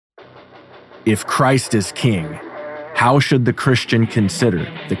If Christ is king, how should the Christian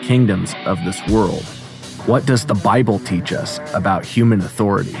consider the kingdoms of this world? What does the Bible teach us about human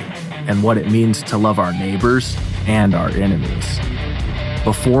authority and what it means to love our neighbors and our enemies?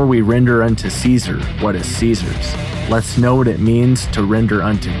 Before we render unto Caesar what is Caesar's, let's know what it means to render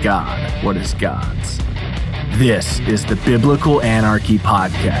unto God what is God's. This is the Biblical Anarchy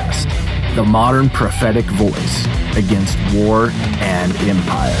Podcast, the modern prophetic voice against war and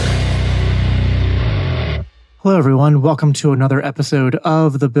empire. Hello, everyone. Welcome to another episode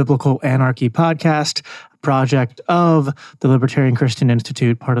of the Biblical Anarchy Podcast, a project of the Libertarian Christian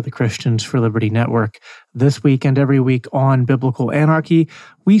Institute, part of the Christians for Liberty Network. This week and every week on Biblical Anarchy,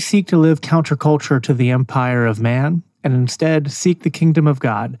 we seek to live counterculture to the empire of man and instead seek the kingdom of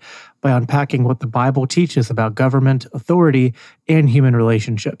God by unpacking what the Bible teaches about government, authority, and human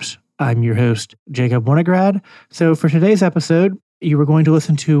relationships. I'm your host, Jacob Winograd. So for today's episode, you were going to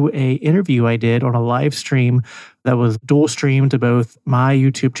listen to an interview I did on a live stream that was dual streamed to both my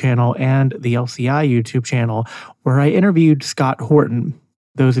YouTube channel and the LCI YouTube channel, where I interviewed Scott Horton.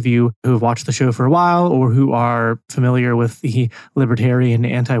 Those of you who have watched the show for a while or who are familiar with the libertarian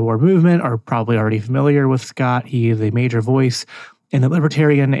anti-war movement are probably already familiar with Scott. He is a major voice in the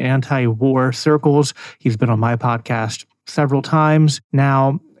libertarian anti-war circles. He's been on my podcast several times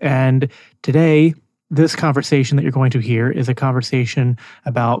now. And today, this conversation that you're going to hear is a conversation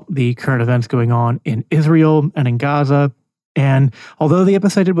about the current events going on in Israel and in Gaza. And although the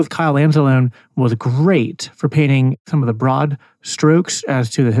episode I did with Kyle Anzalone was great for painting some of the broad strokes as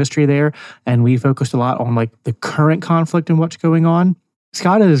to the history there, and we focused a lot on like the current conflict and what's going on,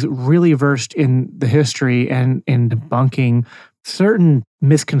 Scott is really versed in the history and in debunking certain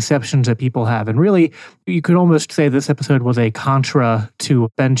misconceptions that people have. And really, you could almost say this episode was a contra to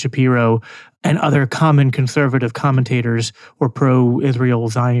Ben Shapiro and other common conservative commentators or pro-Israel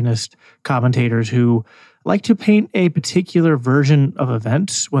Zionist commentators who like to paint a particular version of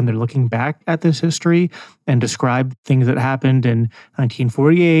events when they're looking back at this history and describe things that happened in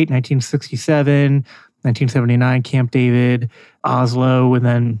 1948, 1967, 1979, Camp David, Oslo, and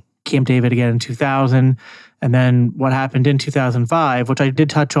then Camp David again in 2000. And then what happened in 2005, which I did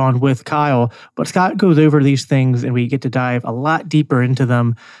touch on with Kyle, but Scott goes over these things and we get to dive a lot deeper into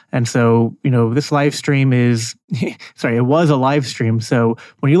them. And so, this live stream is, it was a live stream. So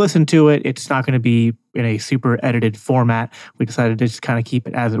when you listen to it, it's not going to be in a super edited format. We decided to just kind of keep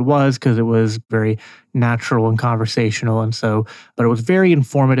it as it was because it was very natural and conversational. And so, but it was very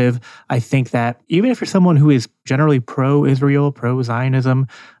informative. I think that even if you're someone who is generally pro-Israel, pro-Zionism,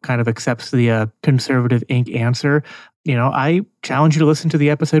 kind of accepts the conservative ink answer, I challenge you to listen to the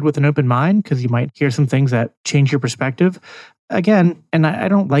episode with an open mind because you might hear some things that change your perspective. Again, and I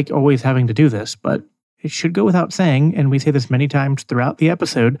don't like always having to do this, but it should go without saying, and we say this many times throughout the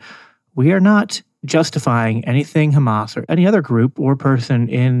episode, we are not justifying anything Hamas or any other group or person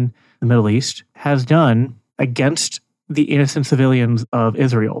in the Middle East has done against the innocent civilians of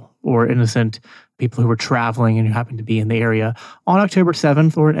Israel or innocent people who were traveling and who happened to be in the area on October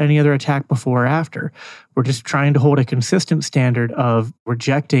 7th or any other attack before or after. We're just trying to hold a consistent standard of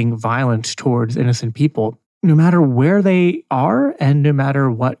rejecting violence towards innocent people, no matter where they are and no matter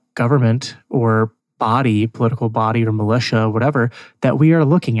what government or body, political body or militia, whatever, that we are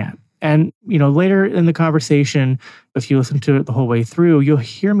looking at. And, later in the conversation, if you listen to it the whole way through, you'll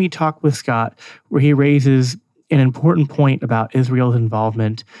hear me talk with Scott where he raises an important point about Israel's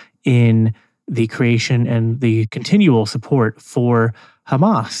involvement in the creation and the continual support for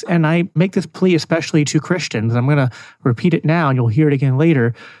Hamas. And I make this plea especially to Christians. I'm going to repeat it now and you'll hear it again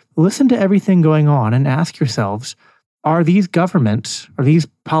later. Listen to everything going on and ask yourselves, are these governments, are these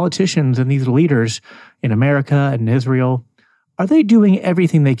politicians and these leaders in America and Israel, are they doing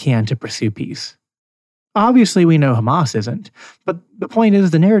everything they can to pursue peace? Obviously, we know Hamas isn't, but the point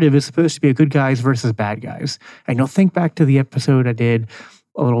is the narrative is supposed to be a good guys versus bad guys. And you'll think back to the episode I did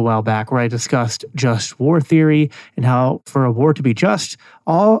a little while back where I discussed just war theory and how for a war to be just,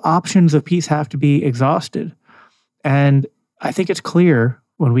 all options of peace have to be exhausted. And I think it's clear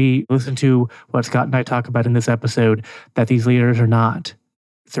when we listen to what Scott and I talk about in this episode that these leaders are not,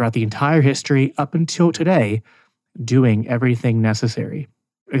 throughout the entire history up until today, doing everything necessary,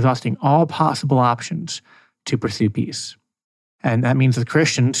 exhausting all possible options to pursue peace. And that means as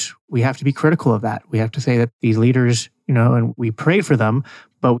Christians, we have to be critical of that. We have to say that these leaders, and we pray for them,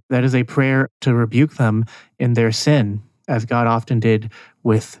 but that is a prayer to rebuke them in their sin, as God often did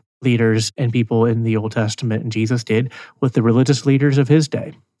with leaders and people in the Old Testament, and Jesus did with the religious leaders of his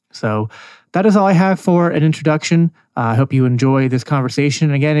day. So that is all I have for an introduction. I hope you enjoy this conversation.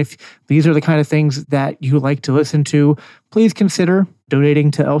 And again, if these are the kind of things that you like to listen to, please consider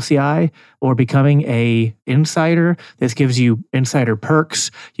donating to LCI or becoming a insider. This gives you insider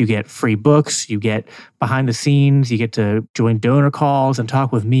perks. You get free books. You get behind the scenes. You get to join donor calls and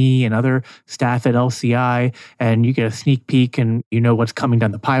talk with me and other staff at LCI. And you get a sneak peek and you know what's coming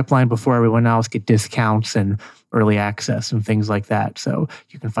down the pipeline before everyone else, get discounts and early access and things like that. So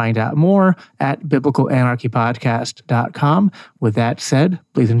you can find out more at biblicalanarchypodcast.com. With that said,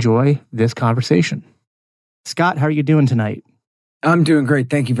 please enjoy this conversation. Scott, how are you doing tonight? I'm doing great.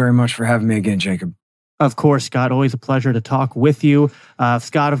 Thank you very much for having me again, Jacob. Of course, Scott, always a pleasure to talk with you.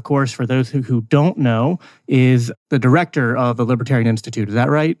 Scott, of course, for those who don't know, is the director of the Libertarian Institute. Is that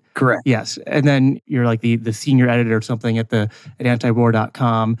right? Correct. Yes. And then you're like the senior editor or something at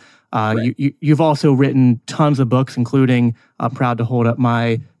antiwar.com. You've also written tons of books, including, I'm proud to hold up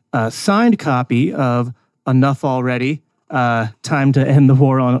my signed copy of Enough Already, Time to End the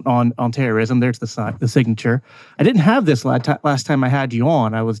War on Terrorism. There's the signature. I didn't have this last time I had you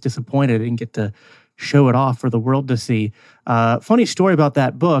on. I was disappointed I didn't get to show it off for the world to see. Funny story about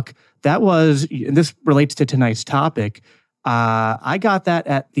that book. That was, and this relates to tonight's topic, I got that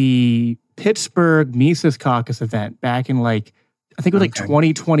at the Pittsburgh Mises Caucus event back in I think it was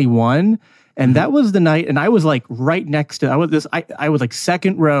 2021. And that was the night, and I was right next to, I was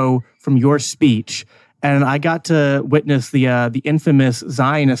second row from your speech. And I got to witness the infamous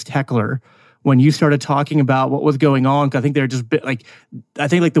Zionist heckler when you started talking about what was going on. Because I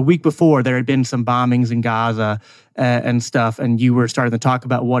think the week before there had been some bombings in Gaza and stuff, and you were starting to talk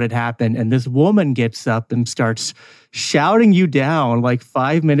about what had happened. And this woman gets up and starts shouting you down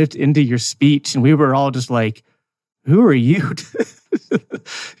 5 minutes into your speech, and we were all just like, "Who are you?"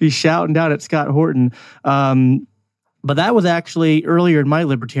 He's shouting down at Scott Horton. But that was actually earlier in my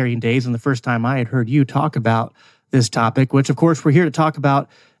libertarian days and the first time I had heard you talk about this topic, which, of course, we're here to talk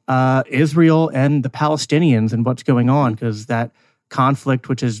about Israel and the Palestinians and what's going on, because that conflict,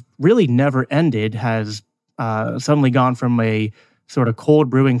 which has really never ended, has suddenly gone from a sort of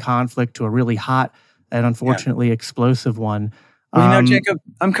cold brewing conflict to a really hot and unfortunately explosive one. Well, Jacob,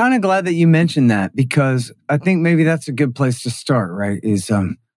 I'm kind of glad that you mentioned that, because I think maybe that's a good place to start, right? Is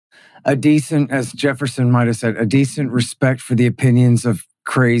a decent, as Jefferson might have said, a decent respect for the opinions of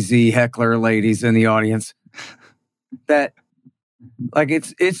crazy heckler ladies in the audience. That,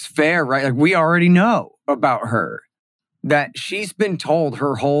 it's fair, right? We already know about her, that she's been told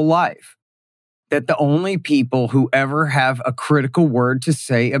her whole life that the only people who ever have a critical word to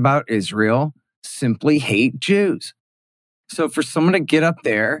say about Israel simply hate Jews. So for someone to get up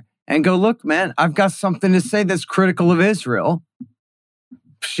there and go, "Look, man, I've got something to say that's critical of Israel,"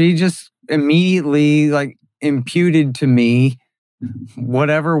 she just immediately imputed to me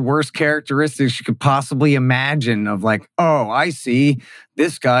whatever worst characteristics you could possibly imagine of "Oh, I see.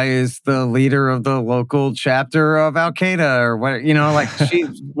 This guy is the leader of the local chapter of Al Qaeda," or what, she,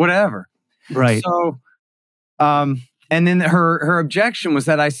 whatever. Right. So, and then her objection was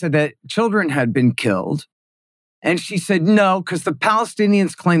that I said that children had been killed. And she said, no, because the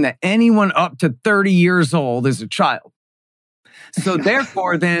Palestinians claim that anyone up to 30 years old is a child. So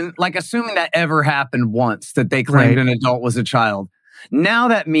therefore, then, assuming that ever happened once, that they claimed an adult was a child, now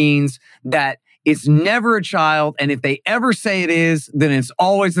that means that it's never a child. And if they ever say it is, then it's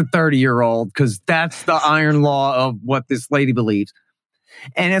always a 30-year-old, because that's the iron law of what this lady believes.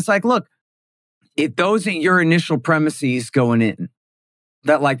 And it's look, if those are your initial premises going in,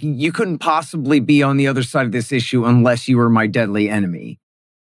 that you couldn't possibly be on the other side of this issue unless you were my deadly enemy,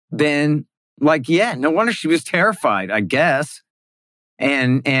 then no wonder she was terrified, I guess.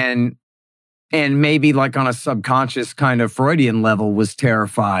 And maybe on a subconscious kind of Freudian level was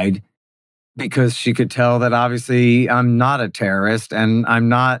terrified, because she could tell that obviously I'm not a terrorist and I'm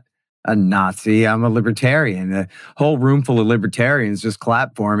not a Nazi. I'm a libertarian. A whole room full of libertarians just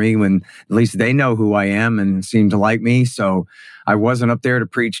clap for me when at least they know who I am and seem to like me. So I wasn't up there to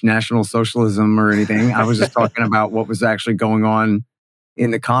preach National Socialism or anything. I was just talking about what was actually going on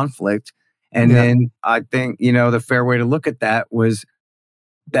in the conflict. And then I think, the fair way to look at that was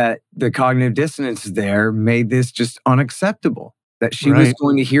that the cognitive dissonance there made this just unacceptable. That she was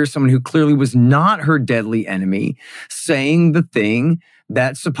going to hear someone who clearly was not her deadly enemy saying the thing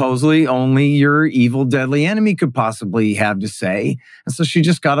that supposedly only your evil, deadly enemy could possibly have to say. And so she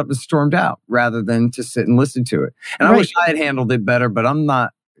just got up and stormed out rather than to sit and listen to it. And I wish I had handled it better, but I'm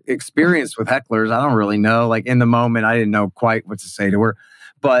not experienced with hecklers. I don't really know. In the moment, I didn't know quite what to say to her.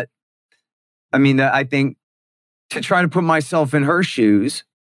 But I mean, I think to try to put myself in her shoes,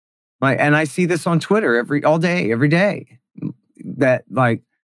 and I see this on Twitter all day, every day, that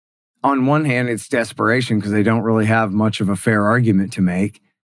on one hand, it's desperation because they don't really have much of a fair argument to make.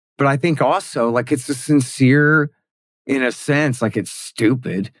 But I think also, like, it's a sincere, in a sense, like, it's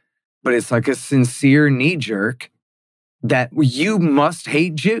stupid, but it's like a sincere knee jerk that you must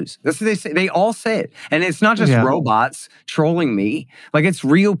hate Jews. That's what they say. They all say it. And it's not just robots trolling me. Like, it's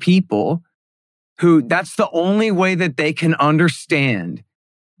real people who, that's the only way that they can understand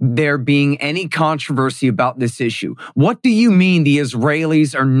there being any controversy about this issue. What do you mean the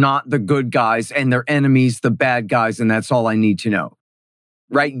Israelis are not the good guys and their enemies the bad guys, and that's all I need to know?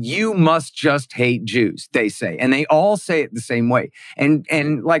 Right? You must just hate Jews, they say. And they all say it the same way.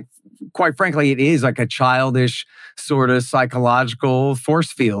 And like, quite frankly, it is like a childish sort of psychological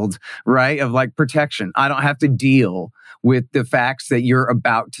force field, right? Of like protection. I don't have to deal with the facts that you're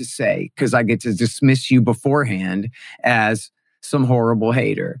about to say because I get to dismiss you beforehand as some horrible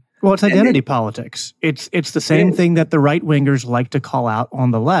hater. Well, it's identity politics. It's the same thing that the right-wingers like to call out on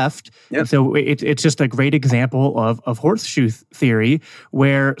the left. Yep. So it's just a great example of horseshoe theory,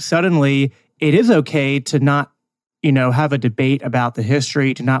 where suddenly it is okay to not, have a debate about the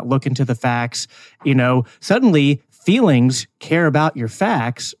history, to not look into the facts. Suddenly feelings care about your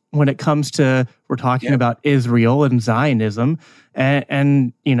facts when it comes to, we're talking about Israel and Zionism.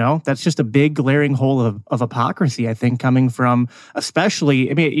 And that's just a big glaring hole of hypocrisy, I think, coming from,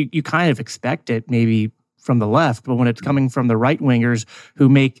 especially, I mean, you kind of expect it maybe from the left, but when it's coming from the right-wingers who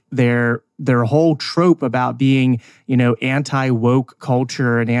make their whole trope about being, anti-woke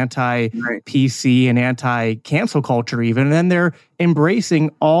culture and anti-PC and anti-cancel culture even, and then they're embracing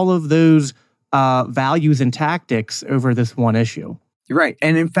all of those values and tactics over this one issue. Right.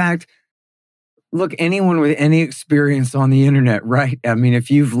 And in fact, look, anyone with any experience on the internet, right? I mean, if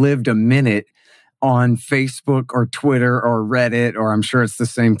you've lived a minute on Facebook or Twitter or Reddit, or I'm sure it's the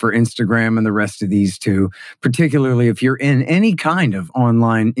same for Instagram and the rest of these two, particularly if you're in any kind of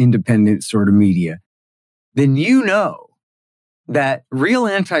online independent sort of media, then you know that real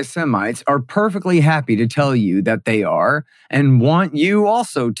anti-Semites are perfectly happy to tell you that they are and want you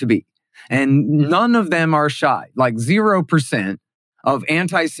also to be. And none of them are shy, like 0%. Of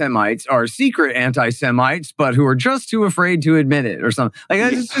anti-Semites are secret anti-Semites, but who are just too afraid to admit it or something. Like,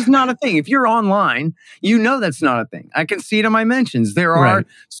 that's just not a thing. If you're online, that's not a thing. I can see it in my mentions. There are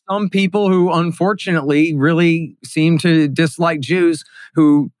some people who unfortunately really seem to dislike Jews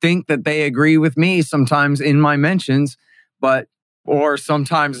who think that they agree with me sometimes in my mentions, or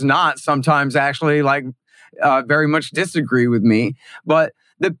sometimes not, sometimes actually very much disagree with me. But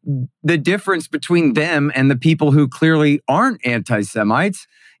the difference between them and the people who clearly aren't anti-Semites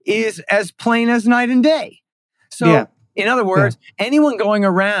is as plain as night and day. So, in other words, anyone going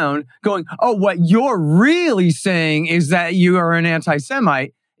around going, oh, what you're really saying is that you are an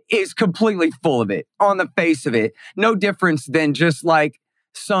anti-Semite is completely full of it, on the face of it. No difference than just like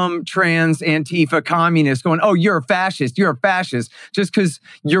some trans Antifa communist going, oh, you're a fascist, just because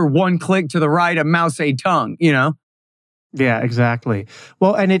you're one click to the right of Mao Zedong, Yeah, exactly.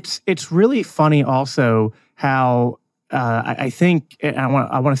 Well, and it's really funny also how I think, and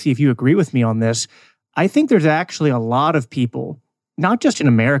I want to see if you agree with me on this. I think there's actually a lot of people, not just in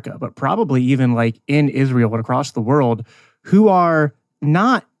America, but probably even like in Israel and across the world, who are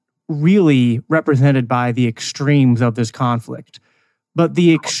not really represented by the extremes of this conflict. But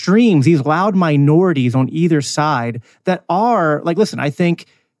the extremes, these loud minorities on either side that are, like, listen, I think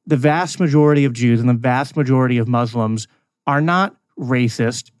the vast majority of Jews and the vast majority of Muslims are not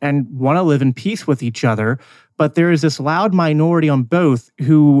racist and want to live in peace with each other. But there is this loud minority on both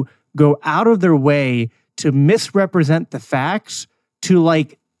who go out of their way to misrepresent the facts to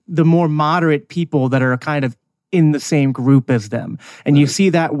like the more moderate people that are kind of in the same group as them. And you see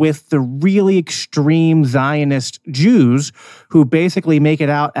that with the really extreme Zionist Jews who basically make it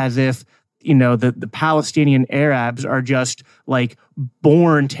out as if, the Palestinian Arabs are just like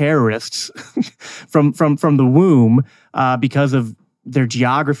born terrorists from the womb because of their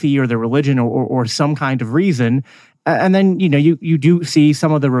geography or their religion or some kind of reason. And then, you do see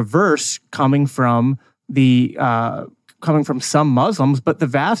some of the reverse coming from some Muslims, but the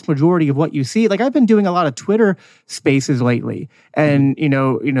vast majority of what you see, like I've been doing a lot of Twitter spaces lately and,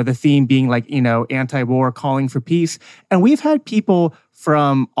 the theme being like, anti-war, calling for peace. And we've had people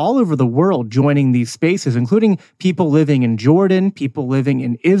from all over the world joining these spaces, including people living in Jordan, people living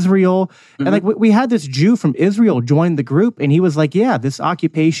in Israel. Mm-hmm. And like we had this Jew from Israel join the group and he was like, yeah, this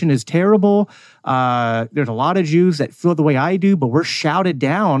occupation is terrible. There's a lot of Jews that feel the way I do, but we're shouted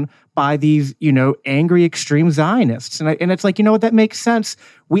down by these, angry extreme Zionists. And it's like, what, that makes sense.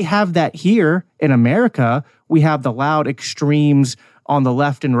 We have that here in America. We have the loud extremes on the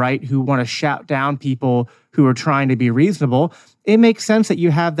left and right who want to shout down people who are trying to be reasonable. It makes sense that you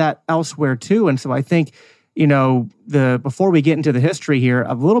have that elsewhere too. And so I think, before we get into the history here,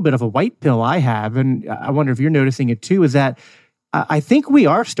 a little bit of a white pill I have, and I wonder if you're noticing it too, is that I think we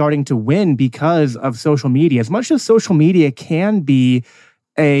are starting to win because of social media. As much as social media can be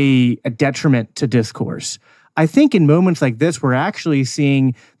a detriment to discourse, I think in moments like this, we're actually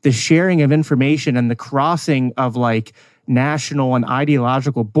seeing the sharing of information and the crossing of like national and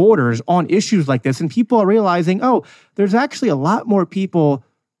ideological borders on issues like this. And people are realizing, oh, there's actually a lot more people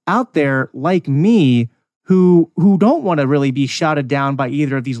out there like me who don't want to really be shouted down by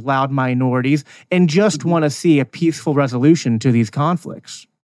either of these loud minorities and just want to see a peaceful resolution to these conflicts.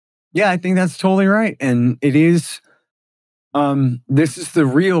 Yeah, I think that's totally right. And it is, this is the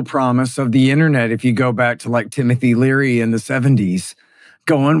real promise of the internet. If you go back to like Timothy Leary in the 70s,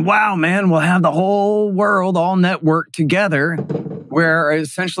 going, wow, man, we'll have the whole world all networked together, where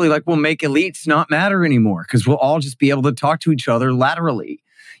essentially like we'll make elites not matter anymore because we'll all just be able to talk to each other laterally.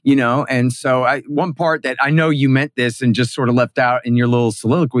 And so one part that I know you meant this and just sort of left out in your little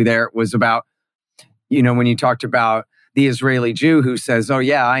soliloquy there was about, when you talked about the Israeli Jew who says, oh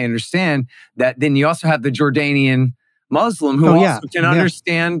yeah, I understand that. Then you also have the Jordanian Muslim who also can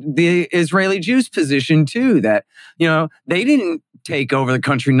understand the Israeli Jews' position too, that, they didn't take over the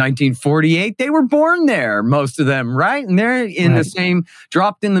country in 1948. They were born there, most of them, right? And they're in the same,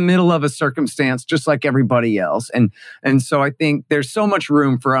 dropped in the middle of a circumstance, just like everybody else. And so I think there's so much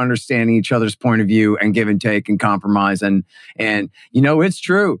room for understanding each other's point of view and give and take and compromise. And it's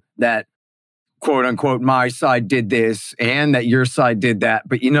true that, quote unquote, my side did this and that your side did that.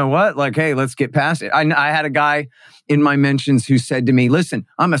 But you know what? Like, hey, let's get past it. I had a guy in my mentions who said to me, listen,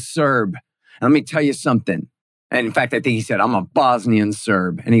 I'm a Serb. And let me tell you something. And in fact, I think he said, I'm a Bosnian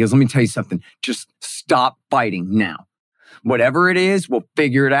Serb. And he goes, let me tell you something. Just stop fighting now. Whatever it is, we'll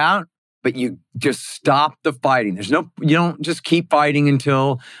figure it out. But you just stop the fighting. You don't just keep fighting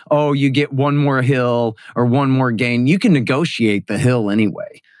until, you get one more hill or one more gain. You can negotiate the hill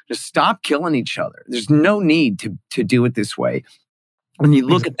anyway. Just stop killing each other. There's no need to do it this way. When you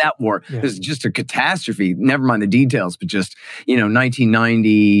look at that war, it's just a catastrophe. Never mind the details, but just,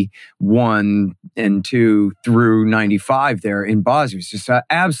 1991 and 2 through 95 there in Bosnia. It's just an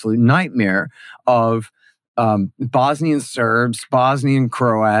absolute nightmare of Bosnian Serbs, Bosnian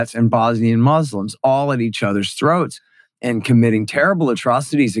Croats, and Bosnian Muslims all at each other's throats and committing terrible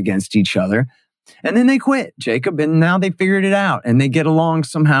atrocities against each other. And then they quit, Jacob, and now they figured it out and they get along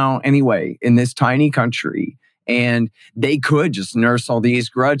somehow anyway in this tiny country. And they could just nurse all these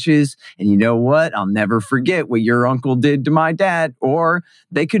grudges. And you know what? I'll never forget what your uncle did to my dad. Or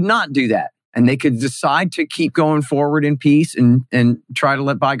they could not do that. And they could decide to keep going forward in peace and try to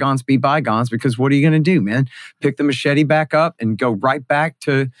let bygones be bygones. Because what are you going to do, man? Pick the machete back up and go right back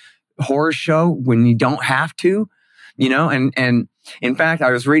to horror show when you don't have to, And in fact,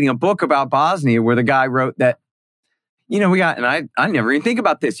 I was reading a book about Bosnia where the guy wrote that, and I never even think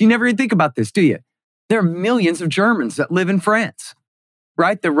about this. You never even think about this, do you? There are millions of Germans that live in France,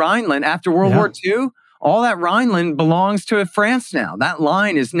 right? The Rhineland, after World War II, all that Rhineland belongs to France now. That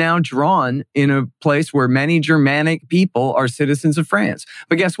line is now drawn in a place where many Germanic people are citizens of France.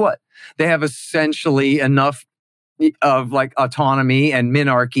 But guess what? They have essentially enough of like autonomy and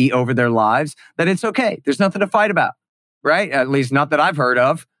minarchy over their lives that it's okay. There's nothing to fight about, right? At least not that I've heard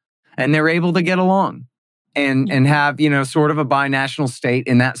of. And they're able to get along. And have, sort of a binational state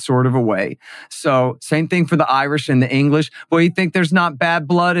in that sort of a way. So same thing for the Irish and the English. Well, you think there's not bad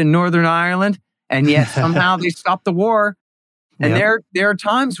blood in Northern Ireland? And yet somehow they stopped the war. And there are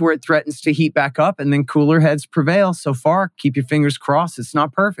times where it threatens to heat back up and then cooler heads prevail. So far, keep your fingers crossed. It's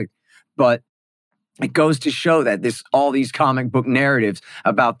not perfect. But it goes to show that all these comic book narratives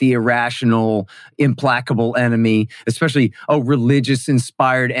about the irrational, implacable enemy, especially a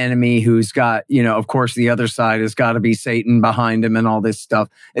religious-inspired enemy who's got, of course, the other side has got to be Satan behind him and all this stuff.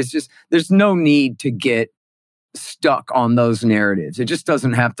 It's just, there's no need to get stuck on those narratives. It just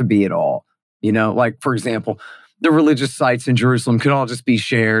doesn't have to be at all. Like, for example, the religious sites in Jerusalem could all just be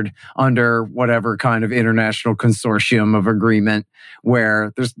shared under whatever kind of international consortium of agreement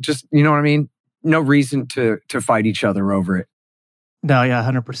where there's just, you know what I mean? No reason to fight each other over it. No, yeah,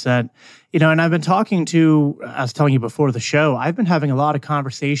 100%. And I've been I was telling you before the show, I've been having a lot of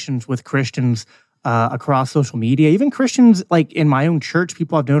conversations with Christians across social media, even Christians like in my own church,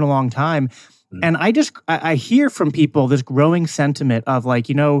 people I've known a long time. And I hear from people this growing sentiment of like,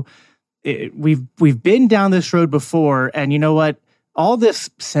 we've been down this road before, and you know what? All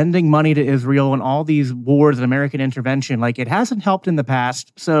this sending money to Israel and all these wars and American intervention, like it hasn't helped in the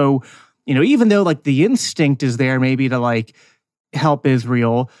past. So, even though like the instinct is there maybe to like help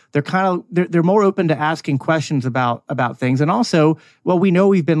Israel. They're more open to asking questions about things. And also, well, we know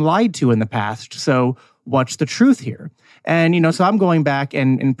we've been lied to in the past. So what's the truth here? And, so I'm going back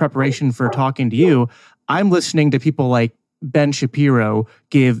and in preparation for talking to you, I'm listening to people like Ben Shapiro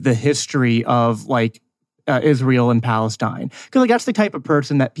give the history of Israel and Palestine. Because that's the type of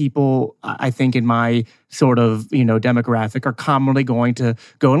person that people, I think, in my sort of, demographic are commonly going to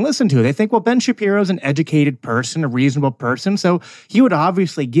go and listen to. They think, well, Ben Shapiro's an educated person, a reasonable person, so he would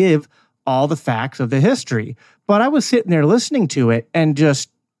obviously give all the facts of the history. But I was sitting there listening to it and just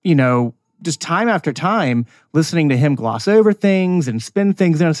time after time, listening to him gloss over things and spin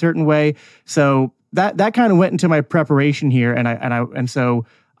things in a certain way. So that kind of went into my preparation here, and so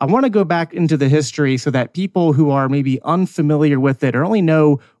I want to go back into the history so that people who are maybe unfamiliar with it or only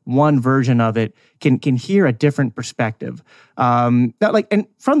know one version of it can hear a different perspective. And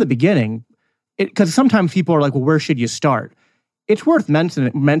from the beginning, because sometimes people are like, well, where should you start? It's worth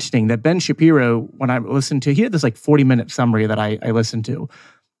mentioning that Ben Shapiro, when I listened to, he had this 40-minute summary that I listened to.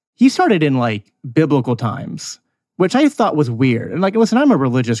 He started in biblical times, which I thought was weird. And listen, I'm a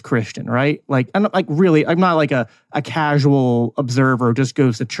religious Christian, right? I'm not a casual observer who just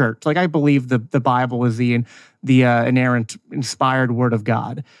goes to church. I believe the Bible is the inerrant, inspired word of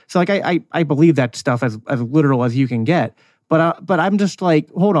God. So I believe that stuff as literal as you can get. But I'm just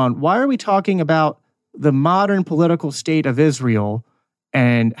hold on, why are we talking about the modern political state of Israel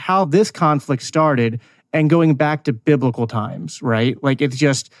and how this conflict started and going back to biblical times, right? It's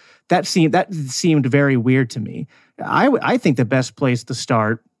just that seemed very weird to me. I think the best place to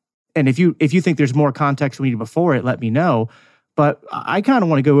start, and if you think there's more context we need before it, let me know. But I kind of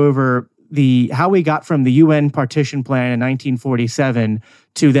want to go over how we got from the UN partition plan in 1947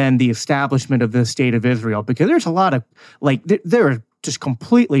 to then the establishment of the state of Israel, because there's a lot of there are just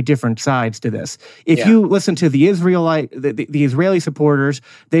completely different sides to this. If you listen to the Israeli supporters,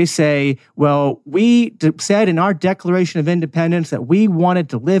 they say, well, we said in our Declaration of Independence that we wanted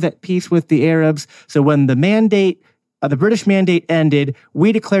to live at peace with the Arabs. So when the British mandate ended,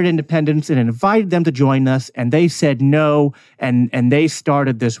 we declared independence and invited them to join us, and they said no, and they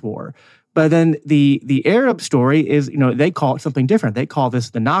started this war. But then the Arab story is, they call it something different. They call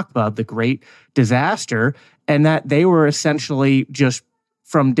this the Nakba, the Great Disaster, and that they were essentially just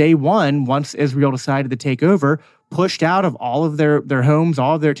from day one, once Israel decided to take over, pushed out of all of their homes,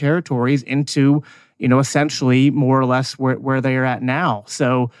 all of their territories into, essentially more or less where they are at now.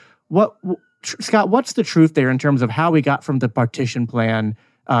 So Scott, what's the truth there in terms of how we got from the partition plan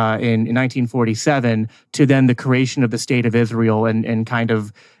in 1947 to then the creation of the state of Israel and kind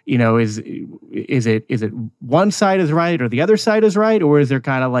of, is it one side is right or the other side is right, or is there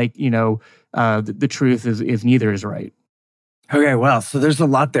kind of the truth is neither is right? Okay, well, so there's a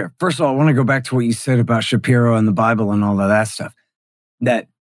lot there. First of all, I want to go back to what you said about Shapiro and the Bible and all of that stuff. That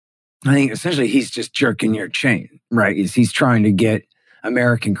I think essentially he's just jerking your chain, right? He's trying to get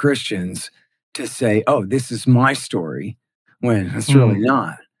American Christians to say, oh, this is my story, when it's really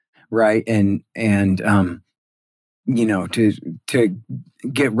not, right? And to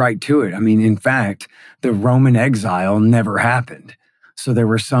get right to it. I mean, in fact, the Roman exile never happened. So there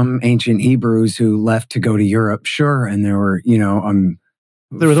were some ancient Hebrews who left to go to Europe, sure, and there were, there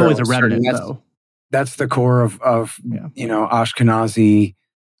was always a remnant, though. That's the core of Ashkenazi,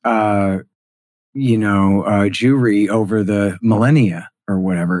 Jewry over the millennia or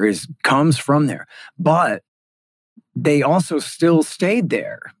whatever comes from there. But they also still stayed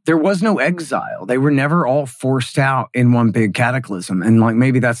there. There was no exile. They were never all forced out in one big cataclysm. And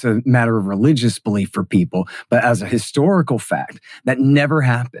maybe that's a matter of religious belief for people, but as a historical fact, that never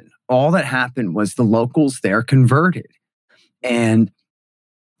happened. All that happened was the locals there converted. And,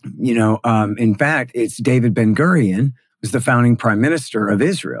 in fact, it's David Ben-Gurion, who's the founding prime minister of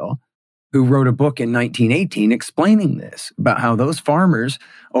Israel, who wrote a book in 1918 explaining this, about how those farmers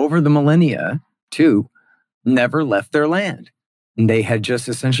over the millennia, too, never left their land. And they had just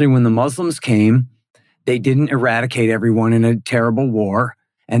essentially, when the Muslims came, they didn't eradicate everyone in a terrible war,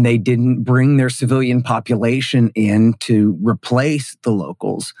 and they didn't bring their civilian population in to replace the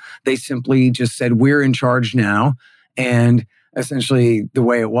locals. They simply just said, we're in charge now. And essentially the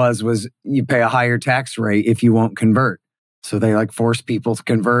way it was you pay a higher tax rate if you won't convert. So they force people to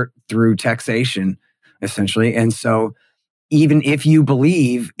convert through taxation, essentially. And so even if you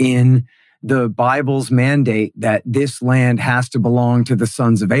believe in the Bible's mandate that this land has to belong to the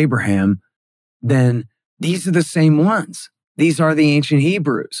sons of Abraham, then these are the same ones. These are the ancient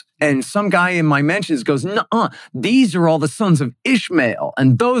Hebrews. And some guy in my mentions goes, nuh-uh, these are all the sons of Ishmael,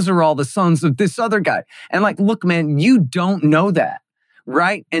 and those are all the sons of this other guy. And look, man, you don't know that.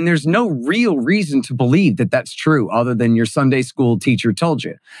 right? And there's no real reason to believe that that's true other than your Sunday school teacher told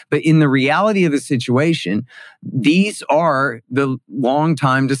you. But in the reality of the situation, these are the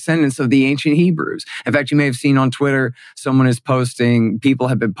longtime descendants of the ancient Hebrews. In fact, you may have seen on Twitter, people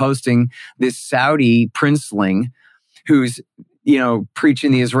have been posting this Saudi princeling who's,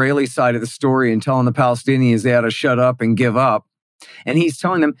 preaching the Israeli side of the story and telling the Palestinians they ought to shut up and give up. And he's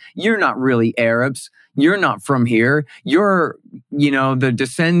telling them, you're not really Arabs. You're not from here. You're, the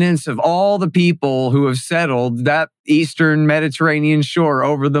descendants of all the people who have settled that Eastern Mediterranean shore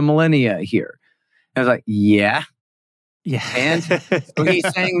over the millennia here. I was like, yeah. Yeah. And so he's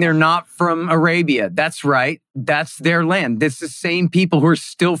saying they're not from Arabia. That's right. That's their land. It's the same people who are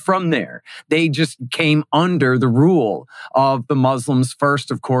still from there. They just came under the rule of the Muslims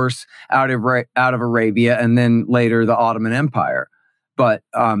first, of course, out of Arabia, and then later the Ottoman Empire. But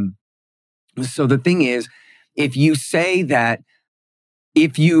so the thing is, if you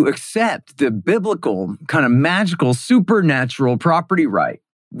accept the biblical kind of magical, supernatural property right,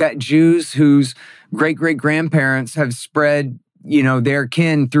 that Jews whose great-great-grandparents have spread, their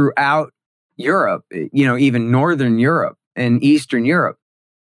kin throughout Europe, even Northern Europe and Eastern Europe,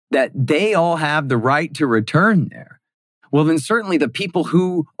 that they all have the right to return there. Well, then certainly the people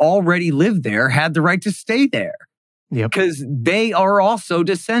who already lived there had the right to stay there. Yep. Because they are also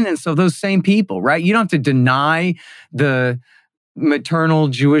descendants of those same people, right? You don't have to deny the maternal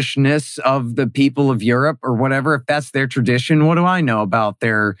Jewishness of the people of Europe or whatever. If that's their tradition, what do I know about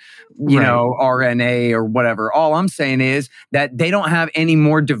their, RNA or whatever? All I'm saying is that they don't have any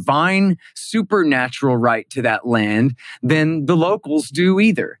more divine, supernatural right to that land than the locals do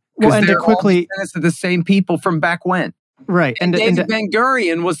either. Well, and they're to quickly, all descendants of the same people from back when. Right. And David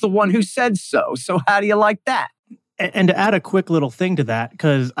Ben-Gurion was the one who said so. So how do you like that? And to add a quick little thing to that,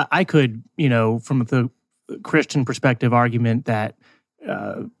 because I could, from the Christian perspective, argument that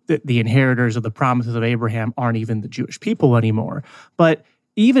the inheritors of the promises of Abraham aren't even the Jewish people anymore. But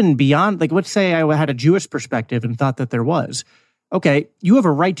even beyond, let's say I had a Jewish perspective and thought that there was. Okay, you have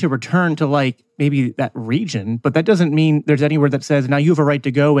a right to return to maybe that region, but that doesn't mean there's anywhere that says now you have a right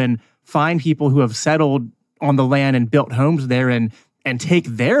to go and find people who have settled on the land and built homes there and take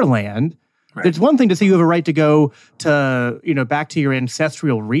their land. Right. It's one thing to say you have a right to go to, back to your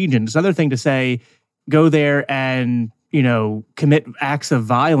ancestral region. It's another thing to say, go there and, commit acts of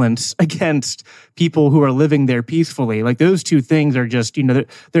violence against people who are living there peacefully. Those two things are just,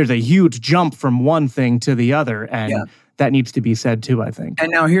 there's a huge jump from one thing to the other. And that needs to be said too, I think.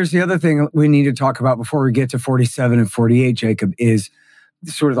 And now here's the other thing we need to talk about before we get to 47 and 48, Jacob, is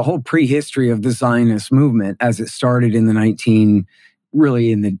sort of the whole prehistory of the Zionist movement as it started in the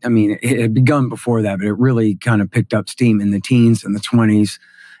it had begun before that, but it really kind of picked up steam in the teens and the 20s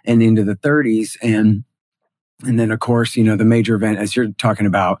and into the 30s. And then, of course, the major event, as you're talking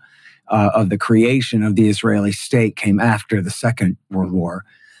about, of the creation of the Israeli state came after the Second World War.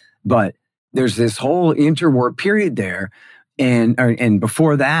 But there's this whole interwar period there. And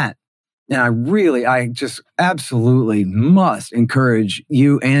before that, and I just absolutely must encourage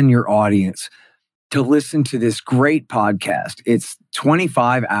you and your audience to listen to this great podcast. It's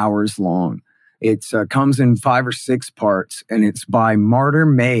 25 hours long. It comes in 5 or 6 parts, and it's by Martyr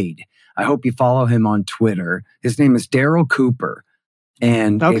Made. I hope you follow him on Twitter. His name is Daryl Cooper,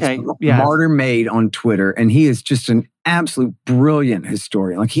 and it's Martyr Made on Twitter. And he is just an absolute brilliant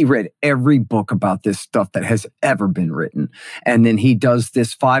historian. He read every book about this stuff that has ever been written. And then he does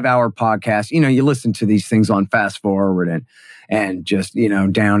this 5-hour podcast. You listen to these things on fast forward and just,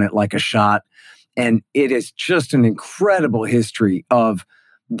 down it like a shot. And it is just an incredible history of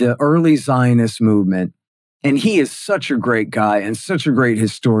the early Zionist movement. And he is such a great guy and such a great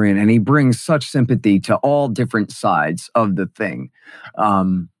historian. And he brings such sympathy to all different sides of the thing.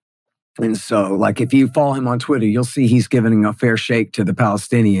 And so, if you follow him on Twitter, you'll see he's giving a fair shake to the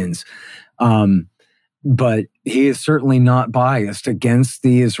Palestinians. But he is certainly not biased against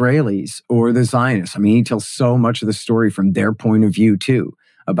the Israelis or the Zionists. He tells so much of the story from their point of view, too,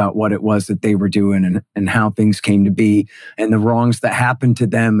 about what it was that they were doing and how things came to be and the wrongs that happened to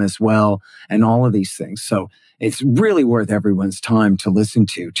them as well and all of these things. So it's really worth everyone's time to listen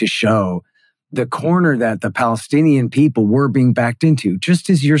to show the corner that the Palestinian people were being backed into, just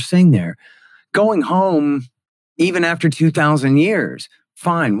as you're saying there. Going home, even after 2,000 years,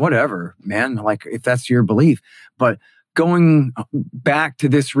 fine, whatever, man, if that's your belief. But going back to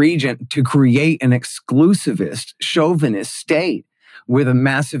this region to create an exclusivist, chauvinist state with a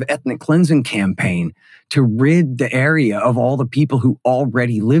massive ethnic cleansing campaign to rid the area of all the people who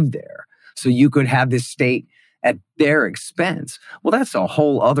already live there. So you could have this state at their expense. Well, that's a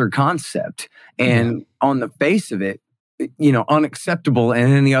whole other concept. And on the face of it, unacceptable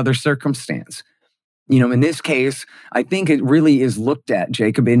in any other circumstance. In this case, I think it really is looked at,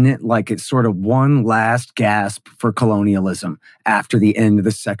 Jacob, isn't it? Like it's sort of one last gasp for colonialism after the end of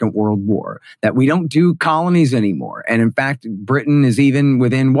the Second World War, that we don't do colonies anymore. And in fact, Britain is even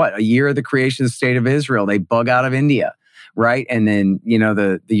within a year of the creation of the State of Israel, they bug out of India, right? And then,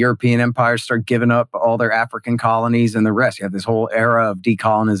 the European empires start giving up all their African colonies and the rest. You have this whole era of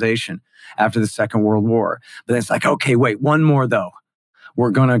decolonization after the Second World War. But then it's like, okay, wait, one more though.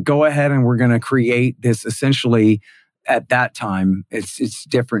 We're going to go ahead and we're going to create this essentially at that time. It's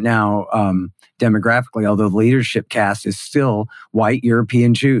different now demographically, although the leadership cast is still white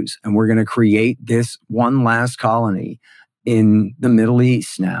European Jews. And we're going to create this one last colony in the Middle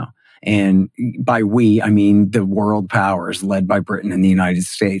East now. And by we, I mean the world powers led by Britain and the United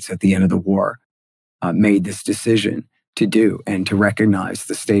States at the end of the war made this decision to do and to recognize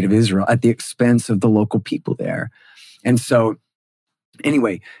the state of Israel at the expense of the local people there. And so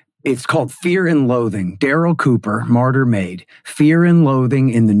anyway, it's called Fear and Loathing. Daryl Cooper, Martyr Made, Fear and Loathing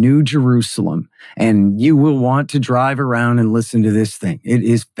in the New Jerusalem. And you will want to drive around and listen to this thing. It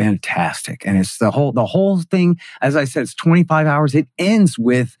is fantastic. And it's the whole thing, as I said, it's 25 hours. It ends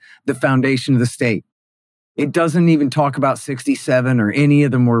with the foundation of the state. It doesn't even talk about 67 or any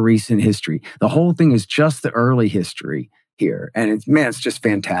of the more recent history. The whole thing is just the early history here. And it's just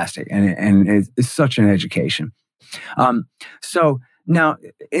fantastic. And it's such an education. So now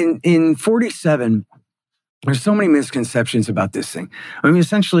in 47, there's so many misconceptions about this thing. I mean,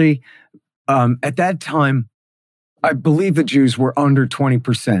 essentially, at that time, I believe the Jews were under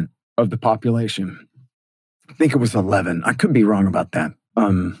 20% of the population. I think it was 11. I could be wrong about that.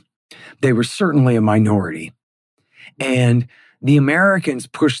 They were certainly a minority. And the Americans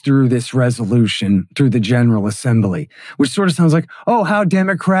pushed through this resolution through the General Assembly, which sort of sounds like, oh, how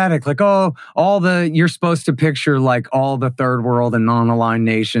democratic. Like, oh, you're supposed to picture like all the third world and non-aligned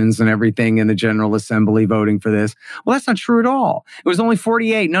nations and everything in the General Assembly voting for this. Well, that's not true at all. It was only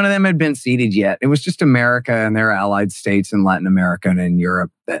 48. None of them had been seated yet. It was just America and their allied states in Latin America and in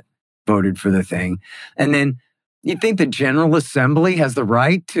Europe that voted for the thing. And then you think the General Assembly has the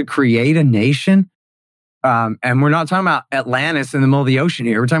right to create a nation? And we're not talking about Atlantis in the middle of the ocean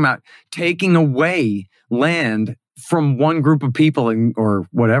here. We're talking about taking away land from one group of people or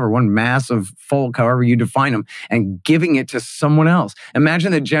whatever, one mass of folk, however you define them, and giving it to someone else.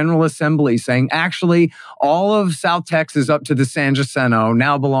 Imagine the General Assembly saying, actually, all of South Texas up to the San Jacinto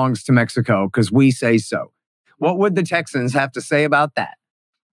now belongs to Mexico because we say so. What would the Texans have to say about that?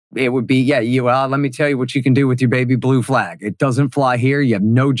 It would be, let me tell you what you can do with your baby blue flag. It doesn't fly here. You have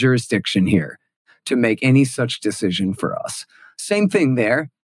no jurisdiction here to make any such decision for us. Same thing there.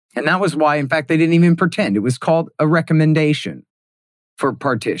 And that was why, in fact, they didn't even pretend. It was called a recommendation for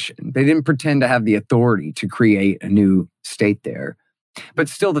partition. They didn't pretend to have the authority to create a new state there. But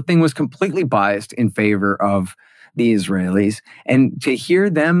still, the thing was completely biased in favor of the Israelis. And to hear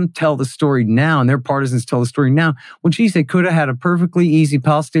them tell the story now, and their partisans tell the story now, well, geez, they could have had a perfectly easy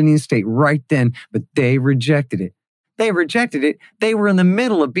Palestinian state right then, but they rejected it. They rejected it. They were in the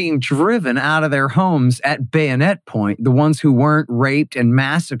middle of being driven out of their homes at bayonet point, the ones who weren't raped and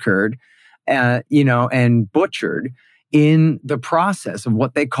massacred, and butchered in the process of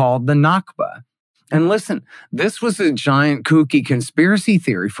what they called the Nakba. And listen, this was a giant kooky conspiracy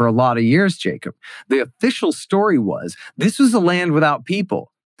theory for a lot of years, Jacob. The official story was this was a land without people.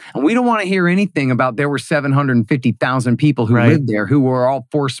 And we don't want to hear anything about there were 750,000 people who lived there who were all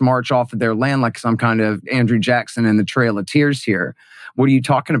forced march off of their land like some kind of Andrew Jackson and the Trail of Tears here. What are you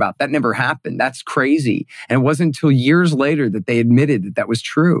talking about? That never happened. That's crazy. And it wasn't until years later that they admitted that that was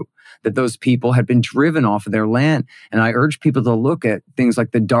true, that those people had been driven off of their land. And I urge people to look at things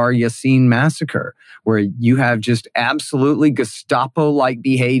like the Dar Yassin massacre, where you have just absolutely Gestapo-like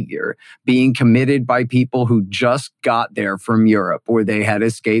behavior being committed by people who just got there from Europe, or they had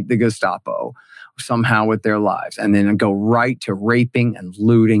escaped the Gestapo somehow with their lives, and then go right to raping and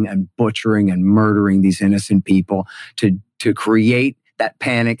looting and butchering and murdering these innocent people to create that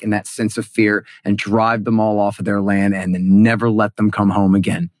panic and that sense of fear and drive them all off of their land and then never let them come home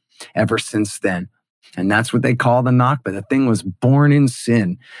again ever since then. And that's what they call the Nakba. The thing was born in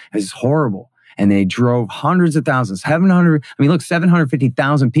sin. It's horrible. And they drove hundreds of thousands,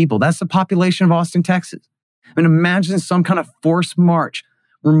 750,000 people. That's the population of Austin, Texas. I mean, imagine some kind of forced march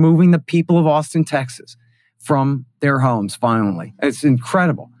removing the people of Austin, Texas from their homes finally. It's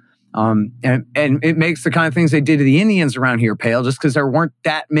incredible. And it makes the kind of things they did to the Indians around here pale, just because there weren't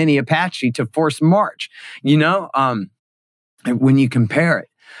that many Apache to force march, when you compare it.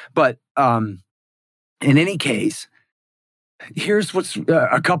 But in any case, here's what's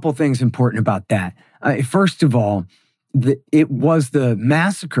a couple things important about that. First of all, it was the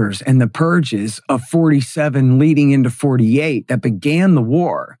massacres and the purges of 47 leading into 48 that began the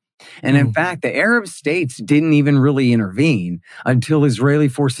war. And in fact, the Arab states didn't even really intervene until Israeli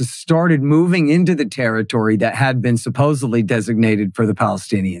forces started moving into the territory that had been supposedly designated for the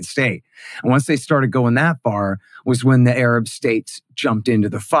Palestinian state. And once they started going that far was when the Arab states jumped into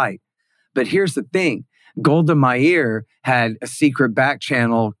the fight. But here's the thing. Golda Meir had a secret back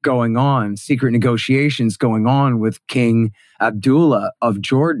channel going on, secret negotiations going on with King Abdullah of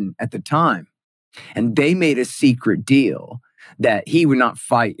Jordan at the time. And they made a secret deal that he would not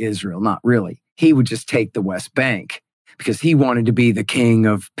fight Israel, not really. He would just take the West Bank because he wanted to be the king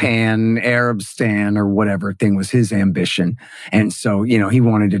of Pan-Arabstan or whatever thing was his ambition. And so, he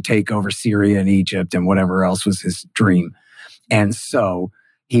wanted to take over Syria and Egypt and whatever else was his dream. And so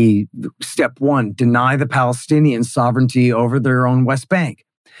step one, deny the Palestinians sovereignty over their own West Bank.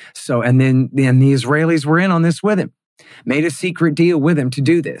 So, and then the Israelis were in on this with him, made a secret deal with him to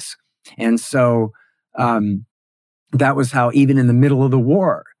do this. And so that was how, even in the middle of the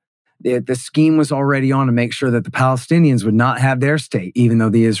war, the scheme was already on to make sure that the Palestinians would not have their state, even though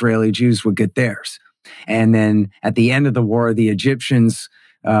the Israeli Jews would get theirs. And then at the end of the war, the Egyptians,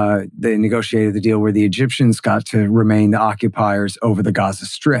 they negotiated the deal where the Egyptians got to remain the occupiers over the Gaza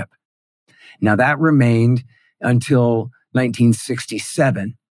Strip. Now that remained until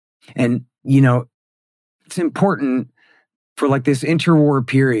 1967. And, it's important for like this interwar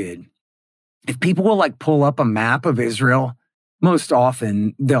period. If people will pull up a map of Israel, most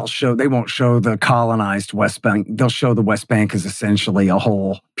often they won't show the colonized West Bank. They'll show the West Bank as essentially a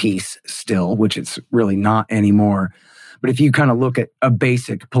whole piece still, which it's really not anymore. But if you kind of look at a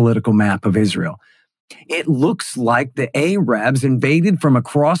basic political map of Israel, it looks like the Arabs invaded from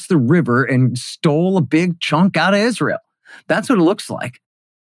across the river and stole a big chunk out of Israel. That's what it looks like.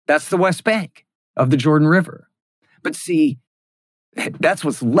 That's the West Bank of the Jordan River. But see, that's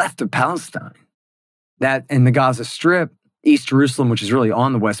what's left of Palestine. That and the Gaza Strip, East Jerusalem, which is really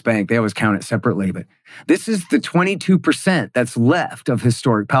on the West Bank, they always count it separately. But this is the 22% that's left of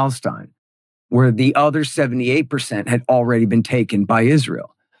historic Palestine, where the other 78% had already been taken by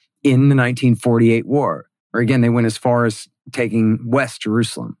Israel in the 1948 war. Or again, they went as far as taking West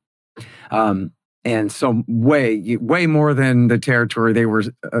Jerusalem. And so way more than the territory they were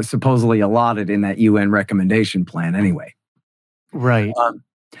supposedly allotted in that UN recommendation plan anyway. Right.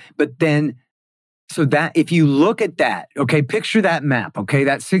 But then, so that if you look at that, okay, picture that map, okay,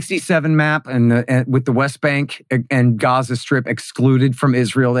 that 67 map and with the West Bank and Gaza Strip excluded from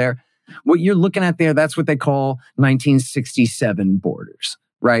Israel there. What you're looking at there, that's what they call 1967 borders,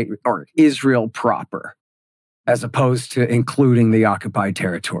 right? Or Israel proper, as opposed to including the occupied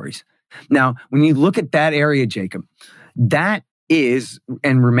territories. Now, when you look at that area, Jacob, that is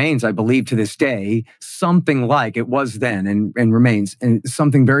and remains, I believe, to this day, something like it was then and remains and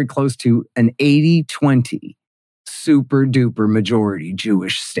something very close to an 80-20 super duper majority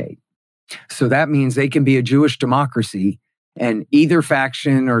Jewish state. So that means they can be a Jewish democracy and either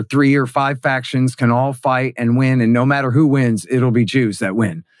faction or 3 or 5 factions can all fight and win. And no matter who wins, it'll be Jews that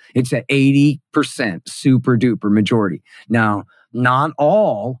win. It's an 80% super duper majority. Now, not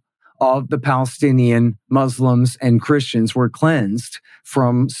all of the Palestinian Muslims and Christians were cleansed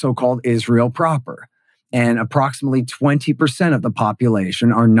from so-called Israel proper. And approximately 20% of the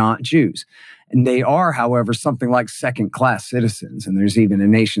population are not Jews. And they are, however, something like second-class citizens. And there's even a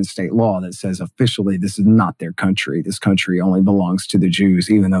nation-state law that says officially this is not their country. This country only belongs to the Jews,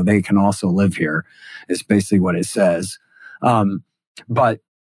 even though they can also live here, is basically what it says. But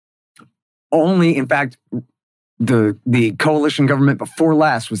only, in fact, the coalition government before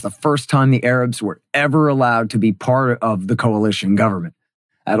last was the first time the Arabs were ever allowed to be part of the coalition government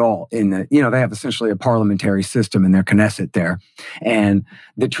at all. They have essentially a parliamentary system in their Knesset there. And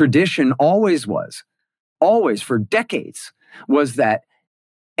the tradition always for decades, was that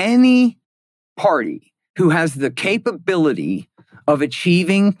any party who has the capability of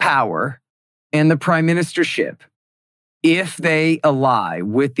achieving power and the prime ministership, if they ally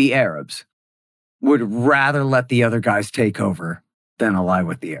with the Arabs, would rather let the other guys take over than ally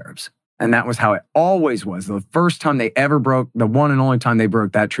with the Arabs. And that was how it always was. The first time they ever broke, the one and only time they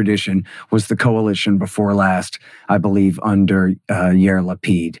broke that tradition was the coalition before last, I believe, under Yair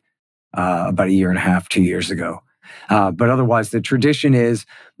Lapid, about 1.5 years, 2 years ago. But otherwise, the tradition is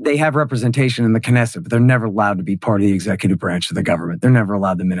they have representation in the Knesset, but they're never allowed to be part of the executive branch of the government. They're never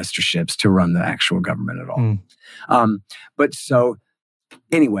allowed the ministerships to run the actual government at all. But so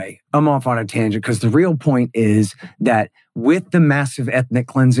anyway, I'm off on a tangent because the real point is that with the massive ethnic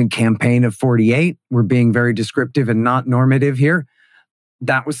cleansing campaign of 48, we're being very descriptive and not normative here,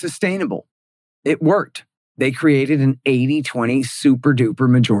 that was sustainable. It worked. they created an 80-20 super duper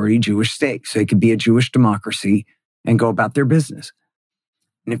majority Jewish state. So it could be a Jewish democracy and go about their business.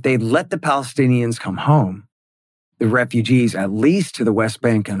 And if they let the Palestinians come home, the refugees, at least to the West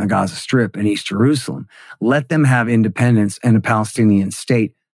Bank and the Gaza Strip and East Jerusalem, let them have independence and a Palestinian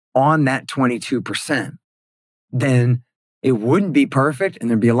state on that 22%, then it wouldn't be perfect. And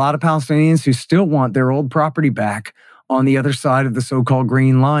there'd be a lot of Palestinians who still want their old property back on the other side of the so-called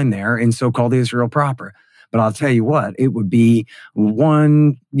green line there in so-called Israel proper. But I'll tell you what, it would be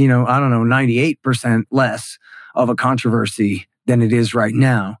 98% less of a controversy than it is right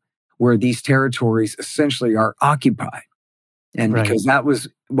now, where these territories essentially are occupied. And because that was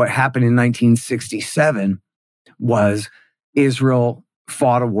what happened in 1967, was Israel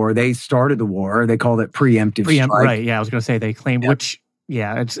fought a war. They started the war. They called it preemptive strike. Right. Yeah, I was going to say they claimed, which,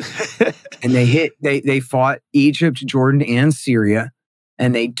 it's... And they fought Egypt, Jordan, and Syria,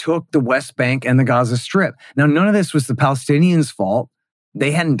 and they took the West Bank and the Gaza Strip. Now, none of this was the Palestinians' fault.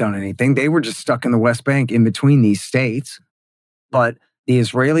 They hadn't done anything. They were just stuck in the West Bank in between these states. But the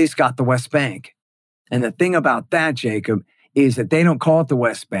Israelis got the West Bank. And the thing about that, Jacob, is that they don't call it the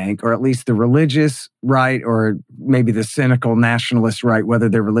West Bank, or at least the religious right, or maybe the cynical nationalist right, whether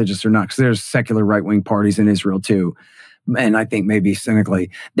they're religious or not, because there's secular right-wing parties in Israel too. And I think maybe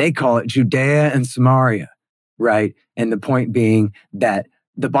cynically, they call it Judea and Samaria, right? And the point being that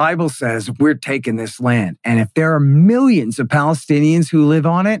the Bible says we're taking this land. And if there are millions of Palestinians who live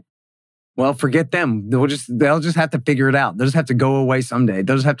on it, well, forget them. They'll just have to figure it out. They'll just have to go away someday.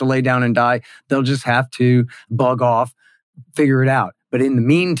 They'll just have to lay down and die. They'll just have to bug off, figure it out. But in the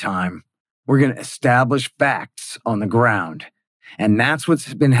meantime, we're going to establish facts on the ground. And that's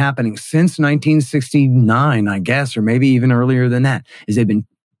what's been happening since 1969, I guess, or maybe even earlier than that, is they've been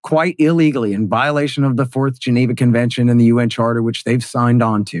quite illegally, in violation of the Fourth Geneva Convention and the UN Charter, which they've signed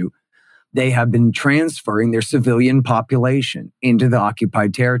on to, they have been transferring their civilian population into the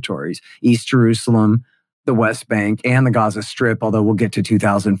occupied territories, East Jerusalem, the West Bank, and the Gaza Strip, although we'll get to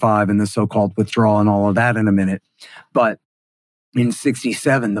 2005 and the so-called withdrawal and all of that in a minute. But in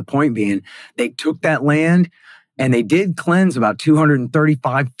 67, the point being, they took that land and they did cleanse about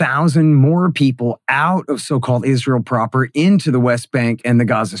 235,000 more people out of so-called Israel proper into the West Bank and the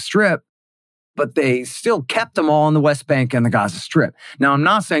Gaza Strip. But they still kept them all in the West Bank and the Gaza Strip. Now, I'm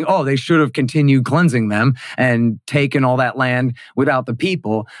not saying, they should have continued cleansing them and taken all that land without the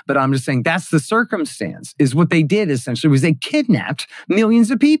people. But I'm just saying that's the circumstance, is what they did essentially was they kidnapped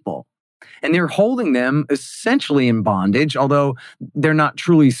millions of people. And they're holding them essentially in bondage, although they're not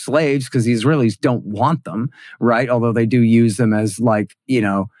truly slaves because the Israelis don't want them, right? Although they do use them as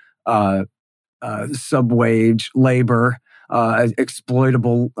sub-wage labor,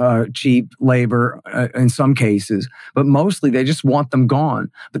 exploitable, cheap labor in some cases, but mostly they just want them gone.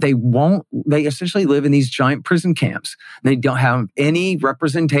 But they essentially live in these giant prison camps. They don't have any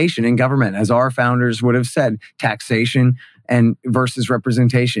representation in government, as our founders would have said, taxation and versus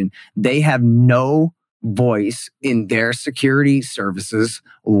representation. They have no voice in their security services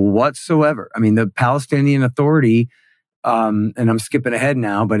whatsoever. I mean, the Palestinian Authority, and I'm skipping ahead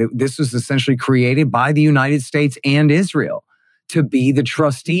now, but this was essentially created by the United States and Israel to be the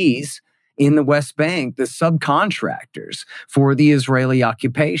trustees in the West Bank, the subcontractors for the Israeli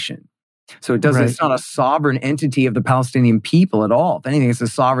occupation. So it's not a sovereign entity of the Palestinian people at all. If anything, it's a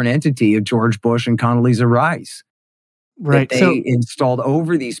sovereign entity of George Bush and Condoleezza Rice. Right. That they installed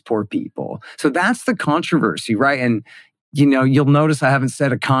over these poor people. So that's the controversy, right? And you'll notice I haven't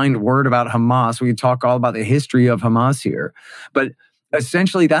said a kind word about Hamas. We can talk all about the history of Hamas here. But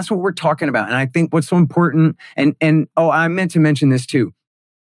essentially, that's what we're talking about. And I think what's so important, and I meant to mention this too.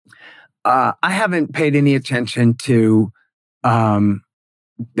 I haven't paid any attention to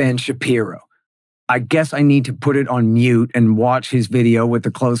Ben Shapiro. I guess I need to put it on mute and watch his video with the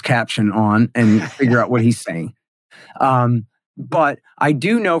closed caption on and figure out what he's saying. But I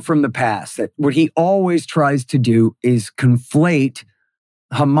do know from the past that what he always tries to do is conflate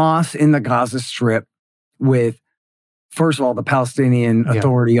Hamas in the Gaza Strip with, first of all, the Palestinian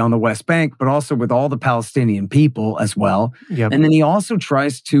Authority on the West Bank, but also with all the Palestinian people as well. Yep. And then he also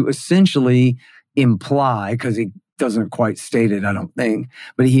tries to essentially imply, because he doesn't quite state it, I don't think,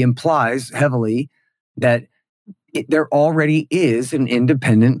 but he implies heavily that there already is an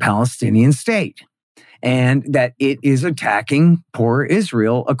independent Palestinian state, and that it is attacking poor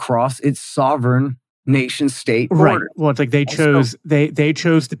Israel across its sovereign nation-state border. Right. Well, it's like they chose they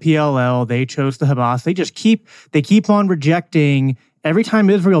chose the PLL, they chose the Hamas. They keep on rejecting every time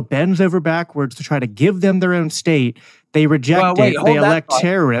Israel bends over backwards to try to give them their own state. They reject it. They elect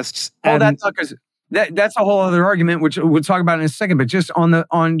terrorists. Hold that thought, because that's a whole other argument, which we'll talk about in a second. But just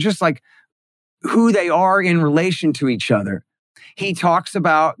on who they are in relation to each other. He talks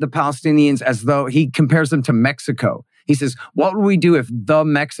about the Palestinians as though he compares them to Mexico. He says, what would we do if the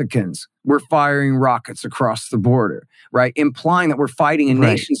Mexicans were firing rockets across the border, right? Implying that we're fighting a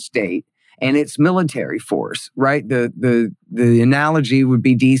nation state and its military force, right? The analogy would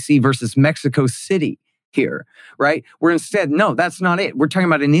be DC versus Mexico City here, right? Where instead, no, that's not it. We're talking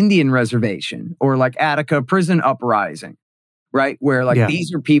about an Indian reservation or like Attica prison uprising, right? Where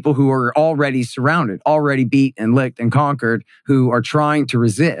these are people who are already surrounded, already beat and licked and conquered, who are trying to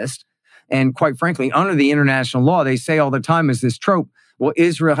resist. And quite frankly, under the international law, they say all the time is this trope, well,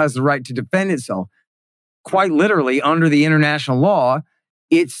 Israel has the right to defend itself. Quite literally, under the international law,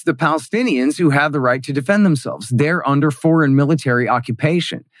 it's the Palestinians who have the right to defend themselves. They're under foreign military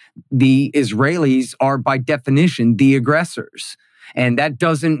occupation. The Israelis are, by definition, the aggressors. And that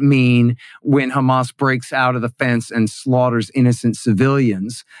doesn't mean when Hamas breaks out of the fence and slaughters innocent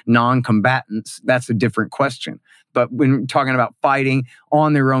civilians, non-combatants, that's a different question. But when we're talking about fighting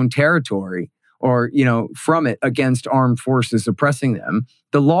on their own territory or, from it against armed forces oppressing them,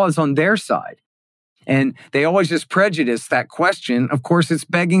 the law is on their side. And they always just prejudice that question. Of course, it's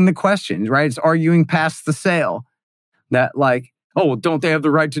begging the question, right? It's arguing past the sale that don't they have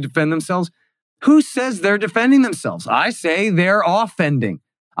the right to defend themselves? Who says they're defending themselves? I say they're offending.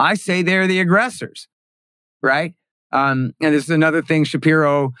 I say they're the aggressors, right? And this is another thing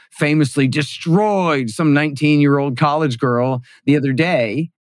Shapiro famously destroyed some 19-year-old college girl the other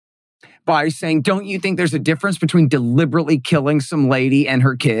day by saying, don't you think there's a difference between deliberately killing some lady and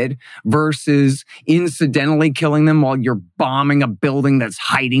her kid versus incidentally killing them while you're bombing a building that's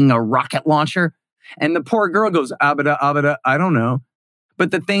hiding a rocket launcher? And the poor girl goes, abada, I don't know. But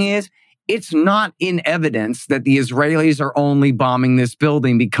the thing is, it's not in evidence that the Israelis are only bombing this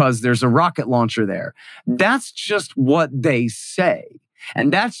building because there's a rocket launcher there. That's just what they say.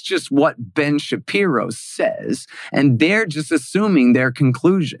 And that's just what Ben Shapiro says. And they're just assuming their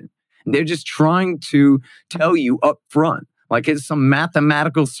conclusion. They're just trying to tell you up front, like it's some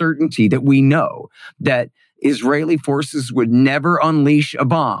mathematical certainty that we know that Israeli forces would never unleash a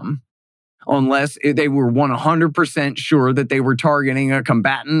bomb unless they were 100% sure that they were targeting a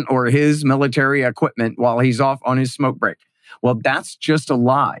combatant or his military equipment while he's off on his smoke break. Well, that's just a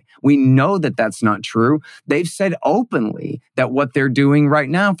lie. We know that that's not true. They've said openly that what they're doing right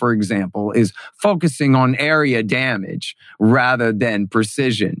now, for example, is focusing on area damage rather than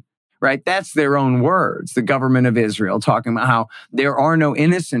precision. Right? That's their own words, the government of Israel, talking about how there are no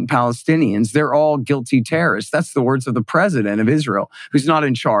innocent Palestinians. They're all guilty terrorists. That's the words of the president of Israel, who's not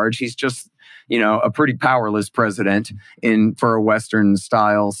in charge. He's just, a pretty powerless president for a Western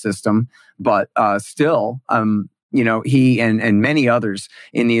style system. But still, he and many others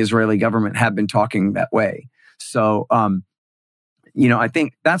in the Israeli government have been talking that way. So, I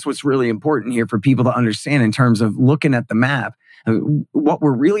think that's what's really important here for people to understand in terms of looking at the map. What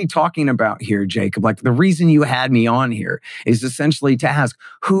we're really talking about here, Jacob, the reason you had me on here is essentially to ask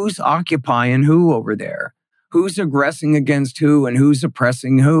who's occupying who over there, who's aggressing against who and who's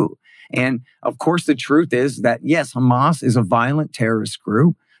oppressing who. And of course, the truth is that, yes, Hamas is a violent terrorist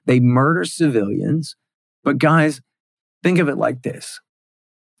group. They murder civilians. But guys, think of it like this.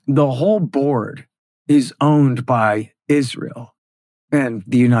 The whole board is owned by Israel and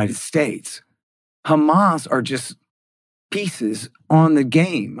the United States. Hamas are just pieces on the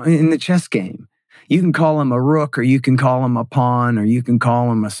game, in the chess game. You can call them a rook, or you can call them a pawn, or you can call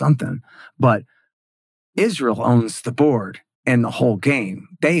them a something. But Israel owns the board and the whole game.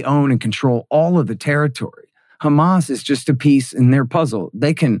 They own and control all of the territory. Hamas is just a piece in their puzzle.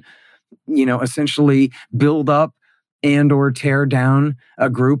 They can, essentially build up and or tear down a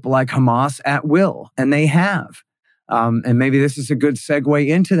group like Hamas at will. And they have. And maybe this is a good segue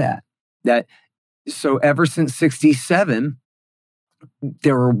into that. So ever since 1967,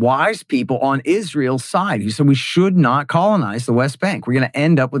 there were wise people on Israel's side who said we should not colonize the West Bank. We're going to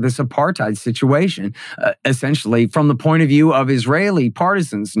end up with this apartheid situation, essentially from the point of view of Israeli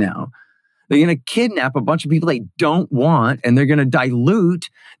partisans now. They're going to kidnap a bunch of people they don't want, and they're going to dilute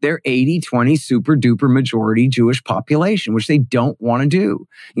their 80-20 super duper majority Jewish population, which they don't want to do.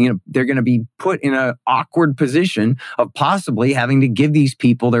 They're going to be put in an awkward position of possibly having to give these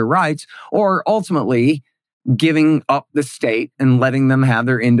people their rights, or ultimately giving up the state and letting them have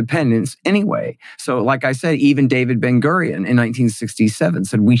their independence anyway. So like I said, even David Ben-Gurion in 1967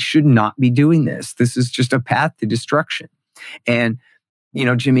 said, we should not be doing this. This is just a path to destruction. And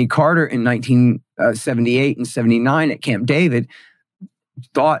Jimmy Carter in 1978 and 79 at Camp David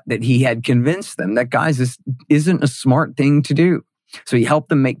thought that he had convinced them that, guys, this isn't a smart thing to do. So he helped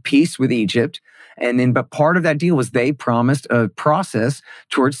them make peace with Egypt. But part of that deal was they promised a process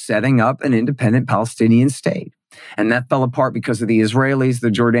towards setting up an independent Palestinian state. And that fell apart because of the Israelis, the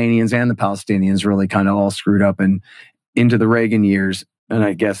Jordanians, and the Palestinians really kind of all screwed up and into the Reagan years. And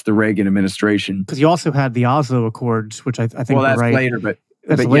I guess the Reagan administration. Because you also had the Oslo Accords, which I think well, that's later, but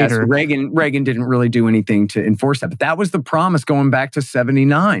later. Yes, Reagan didn't really do anything to enforce that. But that was the promise going back to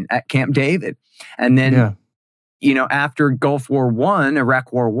 79 at Camp David. And then, after Gulf War I,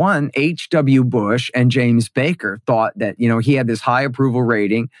 Iraq War I, H.W. Bush and James Baker thought that, he had this high approval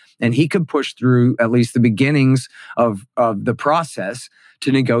rating and he could push through at least the beginnings of the process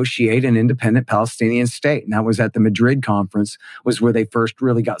to negotiate an independent Palestinian state. And that was at the Madrid conference, was where they first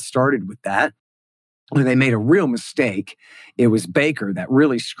really got started with that. When they made a real mistake, it was Baker that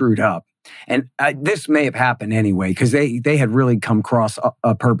really screwed up. And this may have happened anyway, because they had really come cross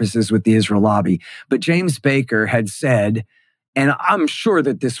purposes with the Israel lobby. But James Baker had said, and I'm sure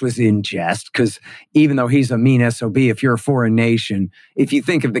that this was in jest, because even though he's a mean SOB, if you're a foreign nation, if you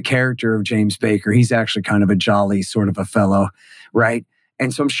think of the character of James Baker, he's actually kind of a jolly sort of a fellow, right?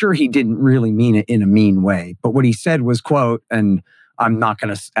 And so I'm sure he didn't really mean it in a mean way. But what he said was, quote, and I'm not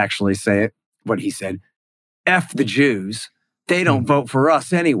going to actually say it, what he said, F the Jews, they don't vote for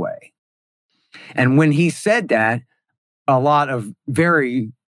us anyway. And when he said that, a lot of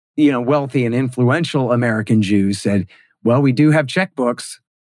very, wealthy and influential American Jews said, well, we do have checkbooks.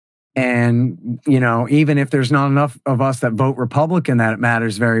 And, even if there's not enough of us that vote Republican that it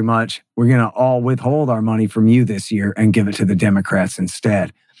matters very much, we're going to all withhold our money from you this year and give it to the Democrats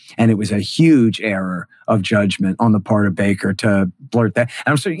instead. And it was a huge error of judgment on the part of Baker to blurt that.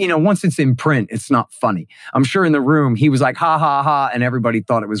 And I'm sure, once it's in print, it's not funny. I'm sure in the room, he was like, ha, ha, ha, and everybody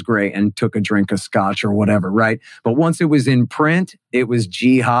thought it was great and took a drink of scotch or whatever, right? But once it was in print, it was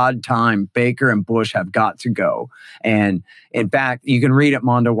jihad time. Baker and Bush have got to go. And in fact, you can read at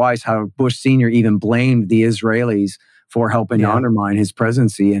Mondo Weiss how Bush Sr. even blamed the Israelis for helping to undermine his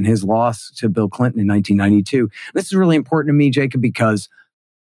presidency and his loss to Bill Clinton in 1992. This is really important to me, Jacob, because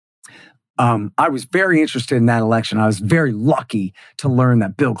I was very interested in that election. I was very lucky to learn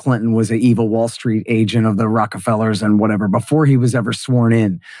that Bill Clinton was an evil Wall Street agent of the Rockefellers and whatever before he was ever sworn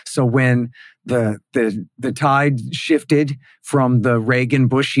in. So when the tide shifted from the Reagan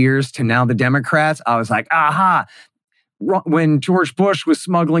Bush years to now the Democrats, I was like, aha. When George Bush was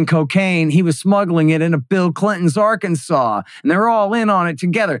smuggling cocaine, he was smuggling it into Bill Clinton's Arkansas, and they're all in on it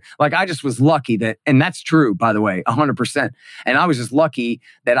together. Like, I just was lucky that, and that's true, by the way, 100%. And I was just lucky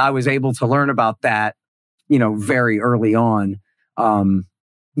that I was able to learn about that, very early on,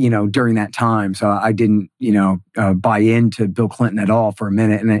 during that time. So I didn't, buy into Bill Clinton at all for a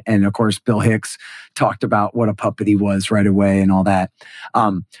minute. And of course, Bill Hicks talked about what a puppet he was right away and all that.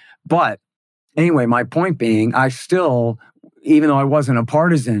 But anyway, my point being, I still, even though I wasn't a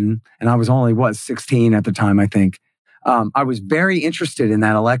partisan, and I was only, 16 at the time, I think, I was very interested in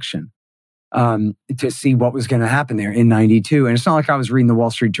that election to see what was going to happen there in 92. And it's not like I was reading the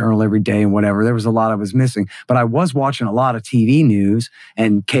Wall Street Journal every day and whatever. There was a lot I was missing. But I was watching a lot of TV news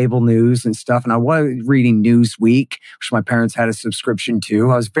and cable news and stuff. And I was reading Newsweek, which my parents had a subscription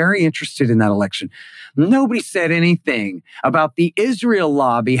to. I was very interested in that election. Nobody said anything about the Israel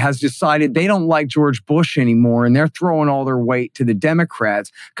lobby has decided they don't like George Bush anymore, and they're throwing all their weight to the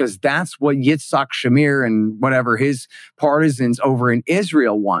Democrats because that's what Yitzhak Shamir and whatever his partisans over in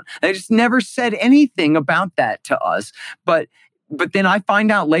Israel want. They just never said anything about that to us. But then I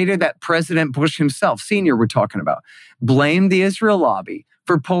find out later that President Bush himself, Sr., we're talking about, blamed the Israel lobby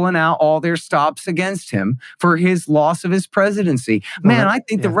for pulling out all their stops against him for his loss of his presidency. Man, I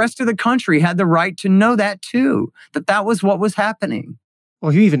think the rest of the country had the right to know that too, that was what was happening.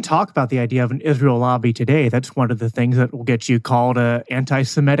 Well, you even talk about the idea of an Israel lobby today. That's one of the things that will get you called a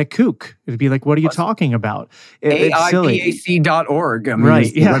anti-Semitic kook. It'd be like, what are you talking about? It's silly. AIPAC.org. I mean,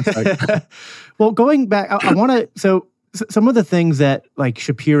 right, yeah. Well, going back, I want to, so some of the things that like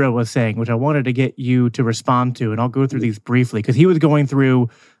Shapiro was saying, which I wanted to get you to respond to, and I'll go through these briefly, because he was going through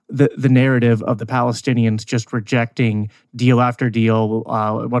the narrative of the Palestinians just rejecting deal after deal.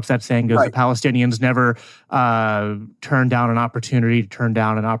 What's that saying goes? Right. The Palestinians never turn down an opportunity to turn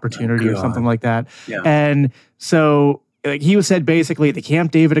down an opportunity or something like that. Yeah. And so like, he said basically the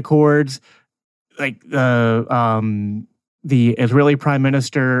Camp David Accords, like the Israeli Prime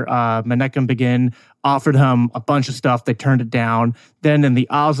Minister Menachem Begin offered him a bunch of stuff. They turned it down. Then in the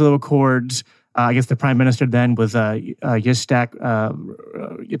Oslo Accords, I guess the prime minister then was Yitzhak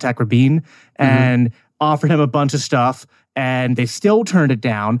Rabin, and offered him a bunch of stuff, and they still turned it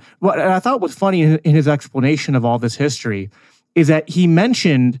down. What I thought was funny in his explanation of all this history is that he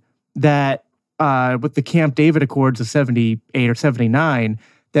mentioned that with the Camp David Accords of 78 or 79,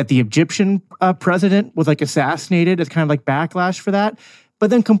 that the Egyptian president was like assassinated as kind of like backlash for that, but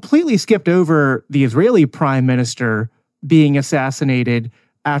then completely skipped over the Israeli prime minister being assassinated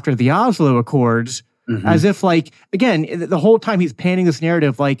after the Oslo Accords, as if like, again, the whole time he's painting this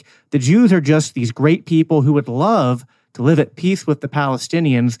narrative like the Jews are just these great people who would love to live at peace with the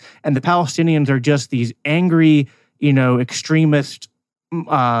Palestinians, and the Palestinians are just these angry, extremist,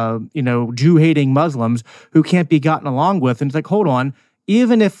 Jew-hating Muslims who can't be gotten along with. And it's like, hold on,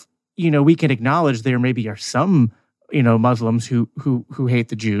 even if, we can acknowledge there maybe are some, Muslims who hate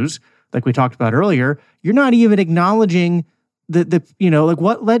the Jews, like we talked about earlier, you're not even acknowledging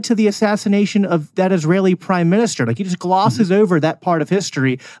what led to the assassination of that Israeli prime minister. Like he just glosses over that part of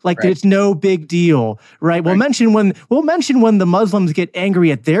history, like it's no big deal, right? We'll mention when the Muslims get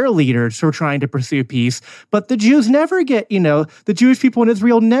angry at their leaders for trying to pursue peace, but the Jews never get, the Jewish people in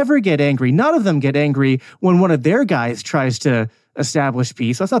Israel never get angry. None of them get angry when one of their guys tries to establish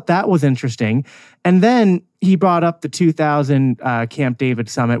peace. I thought that was interesting. And then he brought up the 2000 Camp David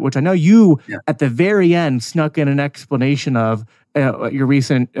summit, which I know you at the very end snuck in an explanation of your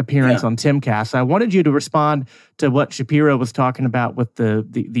recent appearance on Timcast. I wanted you to respond to what Shapiro was talking about with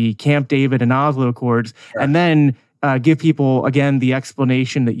the Camp David and Oslo Accords, and then give people again the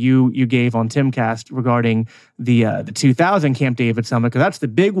explanation that you gave on Timcast regarding the 2000 Camp David summit, because that's the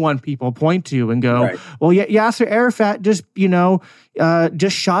big one people point to and go, well, Yasser Arafat just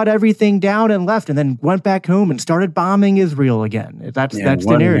shot everything down and left, and then went back home and started bombing Israel again. That's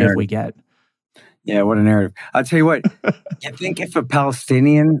the narrative we get. Yeah, what a narrative. I'll tell you what, you think if a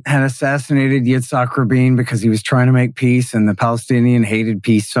Palestinian had assassinated Yitzhak Rabin because he was trying to make peace and the Palestinian hated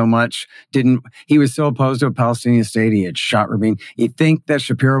peace so much, he was so opposed to a Palestinian state, he had shot Rabin. You think that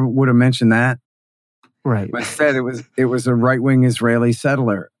Shapiro would have mentioned that? Right. But instead, it was a right-wing Israeli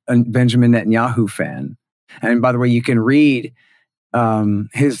settler, a Benjamin Netanyahu fan. And by the way, you can read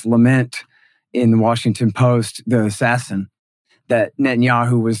his lament in the Washington Post, the assassin, that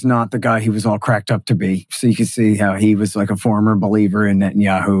Netanyahu was not the guy he was all cracked up to be. So you can see how he was like a former believer in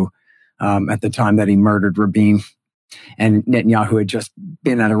Netanyahu at the time that he murdered Rabin. And Netanyahu had just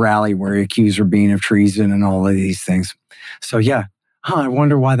been at a rally where he accused Rabin of treason and all of these things. So I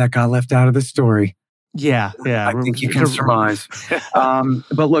wonder why that got left out of the story. Yeah. I think you can surmise.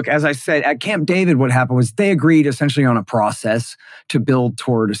 But look, as I said, at Camp David, what happened was they agreed essentially on a process to build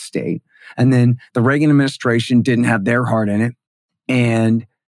toward a state. And then the Reagan administration didn't have their heart in it. And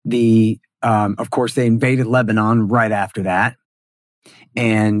of course, they invaded Lebanon right after that.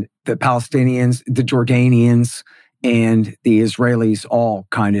 And the Palestinians, the Jordanians, and the Israelis all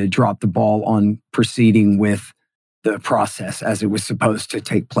kind of dropped the ball on proceeding with the process as it was supposed to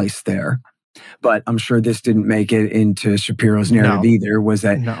take place there. But I'm sure this didn't make it into Shapiro's narrative either, was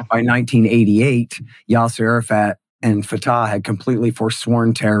that by 1988, Yasser Arafat and Fatah had completely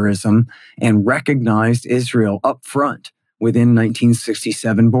forsworn terrorism and recognized Israel up front within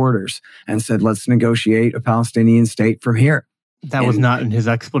 1967 borders and said, let's negotiate a Palestinian state from here. That was not in his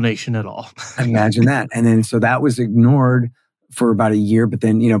explanation at all. Imagine that. And then so that was ignored for about a year. But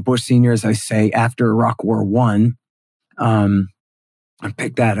then, Bush Sr., as I say, after Iraq War I, I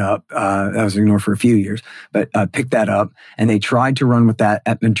picked that up. That was ignored for a few years, but picked that up. And they tried to run with that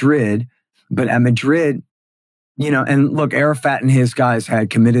at Madrid. But at Madrid, and look, Arafat and his guys had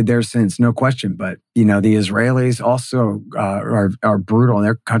committed their sins, no question. But, the Israelis also are brutal.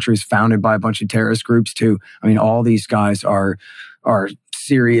 Their country is founded by a bunch of terrorist groups too. I mean, all these guys are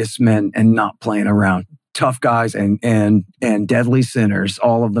serious men and not playing around. Tough guys and deadly sinners,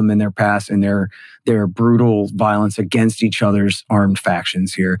 all of them in their past and their brutal violence against each other's armed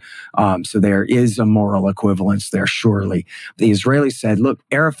factions here. So there is a moral equivalence there, surely. The Israelis said, look,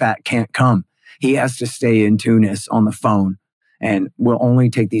 Arafat can't come. He has to stay in Tunis on the phone, and we'll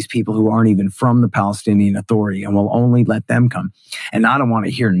only take these people who aren't even from the Palestinian Authority, and we'll only let them come. And I don't want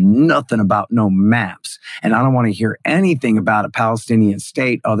to hear nothing about no maps, and I don't want to hear anything about a Palestinian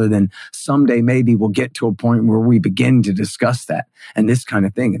state other than someday maybe we'll get to a point where we begin to discuss that and this kind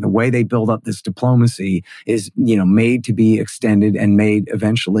of thing. And the way they build up this diplomacy is, made to be extended and made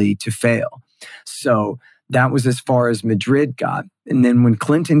eventually to fail. So that was as far as Madrid got. And then when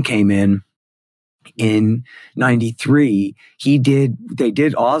Clinton came in 93, they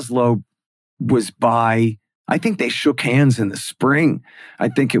did Oslo I think they shook hands in the spring. I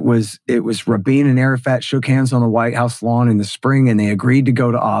think it was Rabin and Arafat shook hands on the White House lawn in the spring, and they agreed to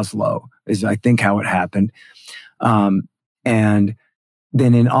go to Oslo, is I think how it happened. And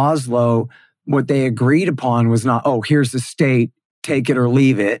then in Oslo, what they agreed upon was not, here's the state, take it or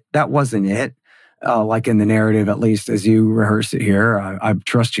leave it. That wasn't it. Like in the narrative, at least as you rehearse it here, I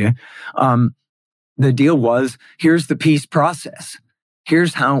trust you. The deal was, here's the peace process.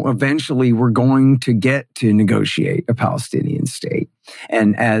 here's how eventually we're going to get to negotiate a Palestinian state.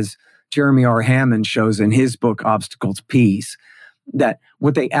 And as Jeremy R. Hammond shows in his book, Obstacle to Peace, that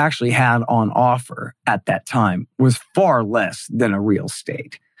what they actually had on offer at that time was far less than a real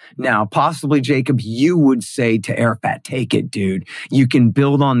state. Now, possibly, Jacob, you would say to Arafat, take it, dude. You can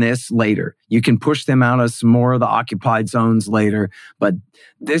build on this later. You can push them out of some more of the occupied zones later, but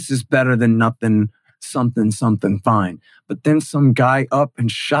this is better than nothing, something fine. But then some guy up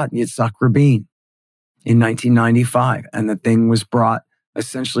and shot Yitzhak Rabin in 1995, and the thing was brought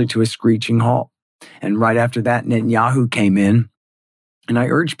essentially to a screeching halt. And right after that, Netanyahu came in. And I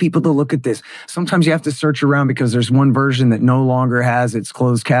urge people to look at this. Sometimes you have to search around because there's one version that no longer has its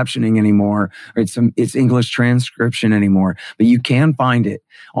closed captioning anymore, or its English transcription anymore. But you can find it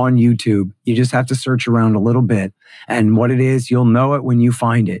on YouTube. You just have to search around a little bit. And what it is, you'll know it when you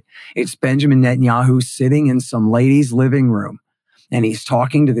find it. It's Benjamin Netanyahu sitting in some lady's living room. And he's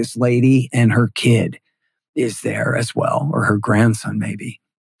talking to this lady, and her kid is there as well, or her grandson maybe.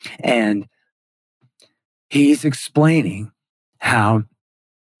 And he's explaining how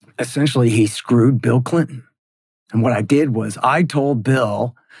essentially he screwed Bill Clinton. And what I did was I told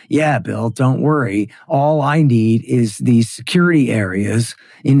Bill, yeah, Bill, don't worry. All I need is these security areas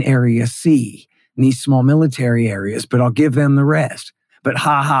in Area C, and these small military areas, but I'll give them the rest. But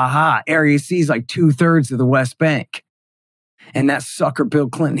Area C is like 2/3 of the West Bank. And that sucker Bill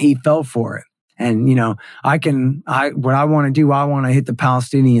Clinton, he fell for it. And, you know, what I want to do, I want to hit the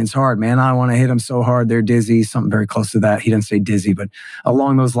Palestinians hard, man. I want to hit them so hard they're dizzy, something very close to that. He didn't say dizzy, but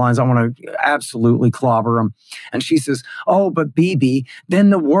along those lines, I want to absolutely clobber them. And she says, oh, but Bibi,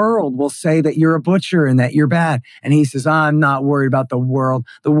 then the world will say that you're a butcher and that you're bad. And he says, I'm not worried about the world.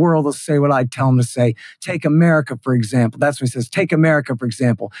 The world will say what I tell them to say. Take America, for example. That's what he says. Take America, for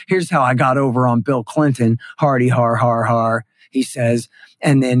example. Here's how I got over on Bill Clinton. Hardy, har, he says.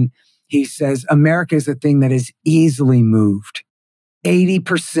 And then he says, America is a thing that is easily moved.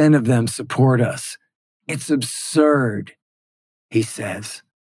 80% of them support us. It's absurd, he says.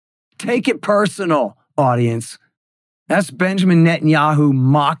 Take it personal, audience. That's Benjamin Netanyahu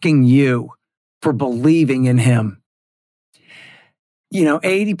mocking you for believing in him. You know,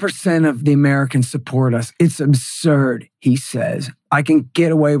 80% of the Americans support us. It's absurd, he says. I can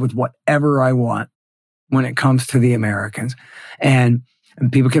get away with whatever I want when it comes to the Americans. And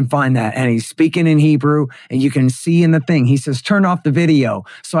people can find that. And he's speaking in Hebrew, and you can see in the thing, he says, turn off the video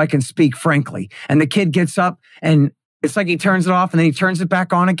so I can speak frankly. And the kid gets up, and it's like he turns it off and then he turns it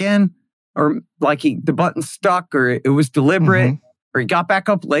back on again, or like the button stuck, or it was deliberate, or he got back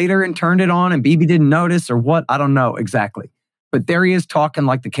up later and turned it on and Bibi didn't notice, or what. I don't know exactly. But there he is talking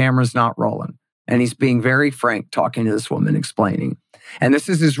like the camera's not rolling. And he's being very frank, talking to this woman, explaining. And this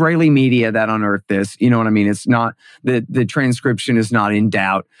is Israeli media that unearthed this. You know what I mean? It's not, the transcription is not in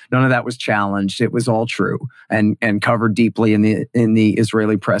doubt. None of that was challenged. It was all true and covered deeply in the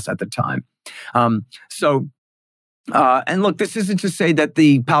Israeli press at the time. And look, this isn't to say that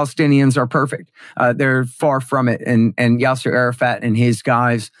the Palestinians are perfect. They're far from it. And Yasser Arafat and his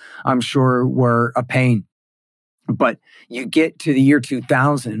guys, I'm sure, were a pain. But you get to the year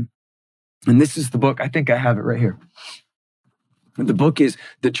 2000, and this is the book. I think I have it right here. The book is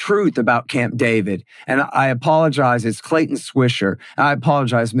The Truth About Camp David. And I apologize. It's Clayton Swisher. I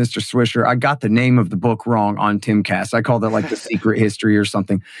apologize, Mr. Swisher. I got the name of the book wrong on Timcast. I called it like The Secret History or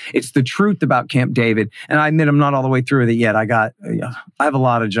something. It's The Truth About Camp David. And I admit I'm not all the way through with it yet. I have a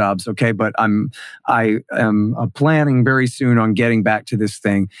lot of jobs, okay? But I am planning very soon on getting back to this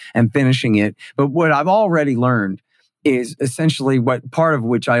thing and finishing it. But what I've already learned is essentially what part of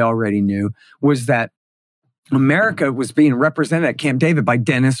which I already knew was that America was being represented at Camp David by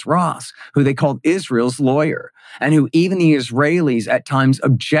Dennis Ross, who they called Israel's lawyer, and who even the Israelis at times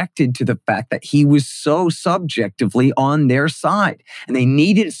objected to the fact that he was so subjectively on their side. And they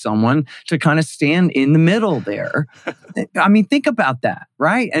needed someone to kind of stand in the middle there. I mean, think about that,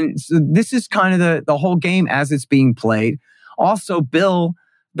 right? And so this is kind of the whole game as it's being played. Also, Bill,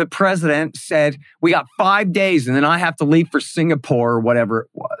 the president, said, we got 5 days and then I have to leave for Singapore or whatever it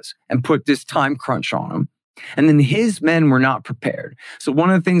was, and put this time crunch on him. And then his men were not prepared. So one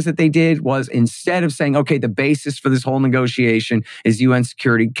of the things that they did was, instead of saying, okay, the basis for this whole negotiation is UN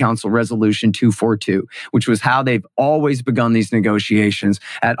Security Council Resolution 242, which was how they've always begun these negotiations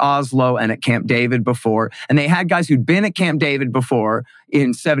at Oslo and at Camp David before. And they had guys who'd been at Camp David before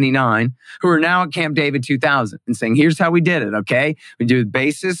in 79 who are now at Camp David 2000 and saying, here's how we did it, okay? We do the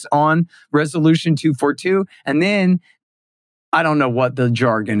basis on Resolution 242, and then I don't know what the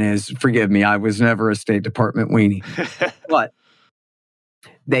jargon is. Forgive me. I was never a State Department weenie. But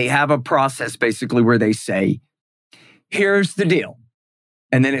they have a process basically where they say, here's the deal.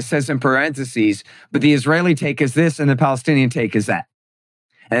 And then it says in parentheses, but the Israeli take is this and the Palestinian take is that.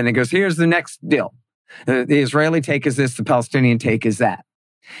 And it goes, here's the next deal. The Israeli take is this, the Palestinian take is that.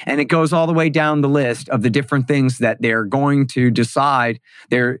 And it goes all the way down the list of the different things that they're going to decide.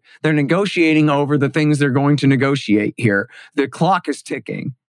 They're negotiating over the things they're going to negotiate here. The clock is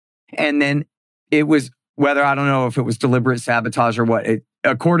ticking. And then it was, whether, I don't know if it was deliberate sabotage or what,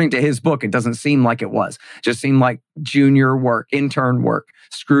 according to his book, it doesn't seem like it was. It just seemed like junior work, intern work,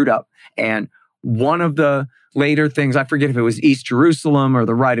 screwed up. And one of the later things, I forget if it was East Jerusalem or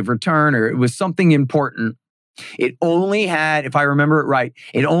the right of return, or it was something important. It only had, if I remember it right,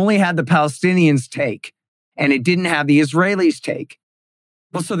 it only had the Palestinians' take, and it didn't have the Israelis' take.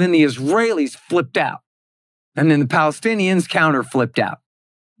 Well, so then the Israelis flipped out, and then the Palestinians counter flipped out.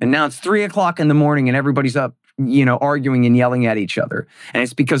 And now it's 3:00 in the morning, and everybody's up, arguing and yelling at each other. And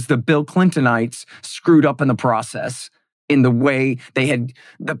it's because the Bill Clintonites screwed up in the process in the way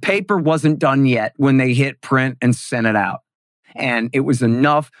the paper wasn't done yet when they hit print and sent it out. And it was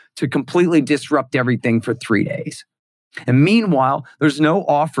enough to completely disrupt everything for 3 days. And meanwhile, there's no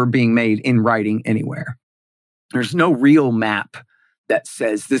offer being made in writing anywhere. There's no real map that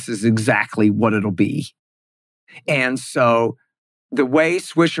says this is exactly what it'll be. And so the way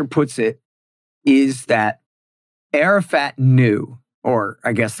Swisher puts it is that Arafat knew, or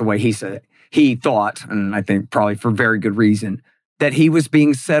I guess the way he said it, he thought, and I think probably for very good reason, that he was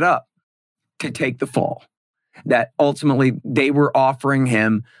being set up to take the fall. That ultimately they were offering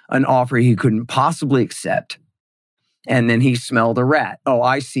him an offer he couldn't possibly accept. And then he smelled a rat. Oh,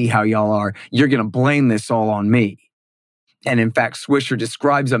 I see how y'all are. You're going to blame this all on me. And in fact, Swisher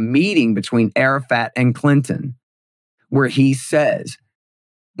describes a meeting between Arafat and Clinton where he says,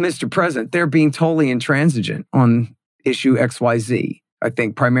 Mr. President, they're being totally intransigent on issue XYZ. I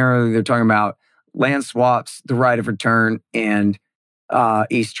think primarily they're talking about land swaps, the right of return, and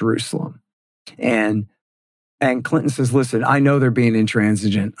East Jerusalem. And Clinton says, listen, I know they're being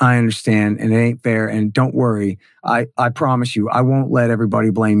intransigent. I understand, and it ain't fair. And don't worry. I promise you, I won't let everybody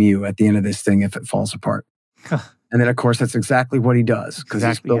blame you at the end of this thing if it falls apart. And then, of course, that's exactly what he does, because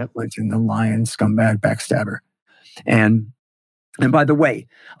he's Bill Clinton, the lion, scumbag, backstabber. And by the way,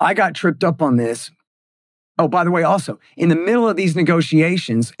 I got tripped up on this. Oh, by the way, also, in the middle of these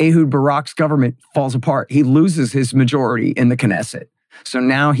negotiations, Ehud Barak's government falls apart. He loses his majority in the Knesset. So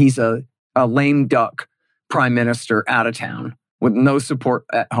now he's a lame duck prime minister out of town with no support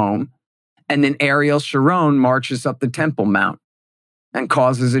at home. And then Ariel Sharon marches up the Temple Mount and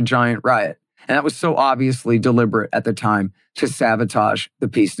causes a giant riot. And that was so obviously deliberate at the time to sabotage the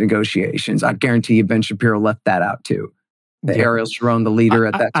peace negotiations. I guarantee you Ben Shapiro left that out too. Ariel Sharon, the leader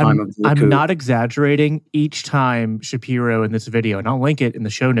at that time of the coup. I'm not exaggerating. Each time Shapiro in this video, and I'll link it in the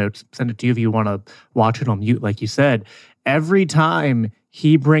show notes, send it to you if you want to watch it on mute, like you said. Every time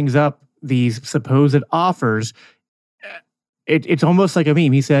he brings up these supposed offers, it's almost like a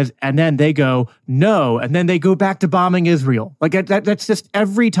meme. He says, and then they go, no, and then they go back to bombing Israel. Like that's just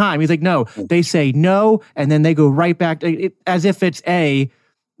every time. He's like, no, they say no, and then they go right back, as if it's A,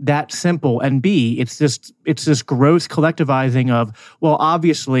 that simple, and B, it's this gross collectivizing of, well,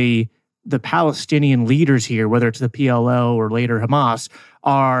 obviously the Palestinian leaders here, whether it's the PLO or later Hamas,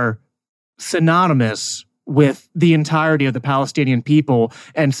 are synonymous with the entirety of the Palestinian people.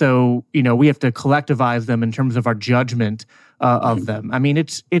 And so, we have to collectivize them in terms of our judgment of them. I mean,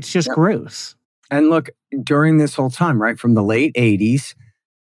 it's just gross. And look, during this whole time, right, from the late 80s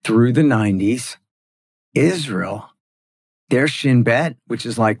through the 90s, Israel, their Shin Bet, which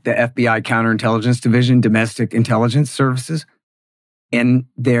is like the FBI counterintelligence division, domestic intelligence services, and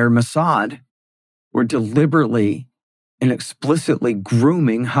their Mossad were deliberately and explicitly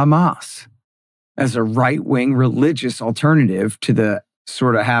grooming Hamas as a right-wing religious alternative to the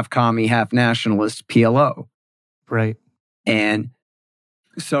sort of half-commie, half-nationalist PLO. Right. And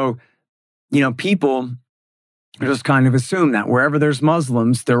so, people just kind of assume that wherever there's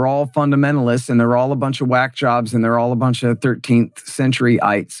Muslims, they're all fundamentalists and they're all a bunch of whack jobs and they're all a bunch of 13th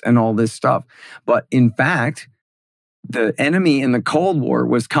centuryites and all this stuff. But in fact, the enemy in the Cold War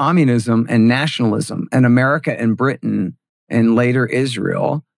was communism and nationalism, and America and Britain and later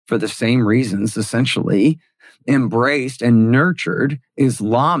Israel, for the same reasons, essentially embraced and nurtured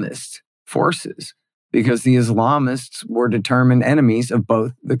Islamist forces because the Islamists were determined enemies of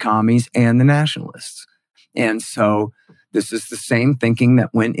both the commies and the nationalists. And so this is the same thinking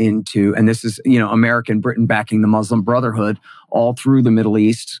that went into, and this is, America and Britain backing the Muslim Brotherhood all through the Middle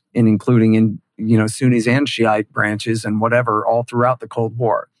East, and including in, Sunnis and Shiite branches and whatever, all throughout the Cold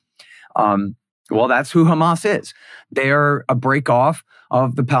War. Well, that's who Hamas is. They're a break-off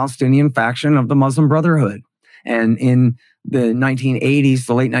of the Palestinian faction of the Muslim Brotherhood. And in the 1980s,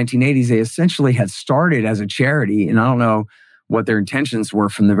 the late 1980s, they essentially had started as a charity. And I don't know what their intentions were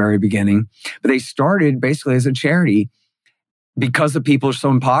from the very beginning, but they started basically as a charity because the people are so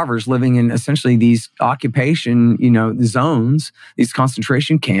impoverished, living in essentially these occupation, zones, these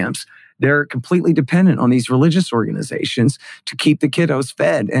concentration camps. They're completely dependent on these religious organizations to keep the kiddos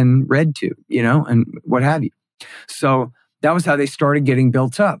fed and read to, and what have you. So that was how they started getting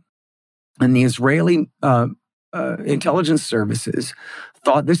built up. And the Israeli intelligence services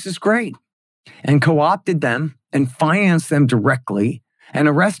thought this is great and co-opted them and financed them directly and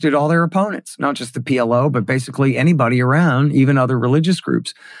arrested all their opponents, not just the PLO, but basically anybody around, even other religious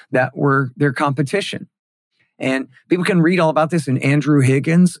groups that were their competition. And people can read all about this in Andrew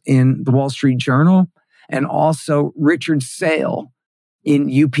Higgins in the Wall Street Journal, and also Richard Sale in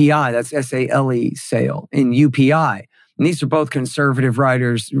UPI. That's S-A-L-E, Sale, in UPI. And these are both conservative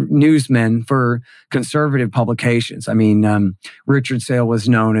writers, newsmen for conservative publications. I mean, Richard Sale was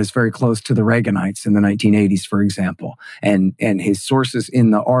known as very close to the Reaganites in the 1980s, for example. And his sources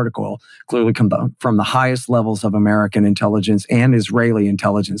in the article clearly come from the highest levels of American intelligence, and Israeli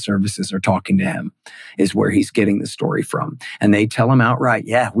intelligence services are talking to him, is where he's getting the story from. And they tell him outright,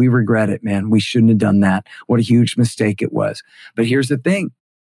 yeah, we regret it, man. We shouldn't have done that. What a huge mistake it was. But here's the thing.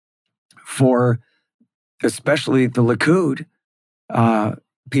 For especially the Likud,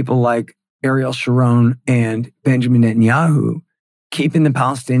 people like Ariel Sharon and Benjamin Netanyahu, keeping the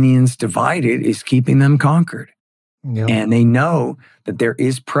Palestinians divided is keeping them conquered. Yep. And they know that there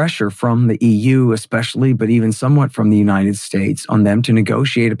is pressure from the EU especially, but even somewhat from the United States, on them to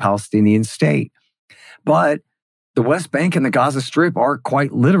negotiate a Palestinian state. But the West Bank and the Gaza Strip are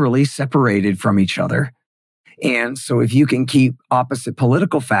quite literally separated from each other. And so if you can keep opposite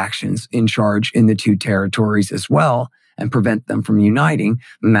political factions in charge in the two territories as well and prevent them from uniting,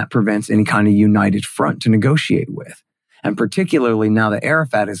 then that prevents any kind of united front to negotiate with. And particularly now that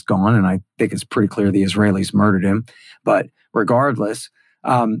Arafat is gone, and I think it's pretty clear the Israelis murdered him, but regardless,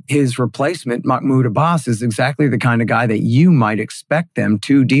 his replacement, Mahmoud Abbas, is exactly the kind of guy that you might expect them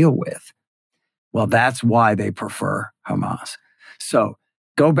to deal with. Well, that's why they prefer Hamas. So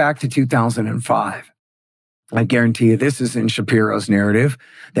go back to 2005. I guarantee you this is in Shapiro's narrative,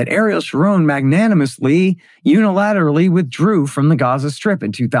 that Ariel Sharon magnanimously, unilaterally withdrew from the Gaza Strip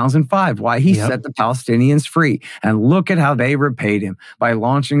in 2005. Why? He set the Palestinians free. And look at how they repaid him by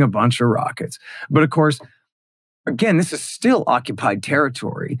launching a bunch of rockets. But of course, again, this is still occupied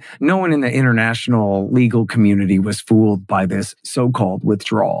territory. No one in the international legal community was fooled by this so-called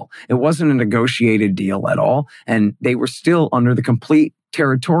withdrawal. It wasn't a negotiated deal at all. And they were still under the complete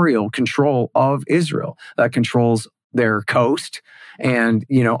territorial control of Israel that controls their coast and,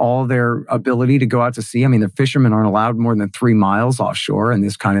 all their ability to go out to sea. I mean, the fishermen aren't allowed more than 3 miles offshore and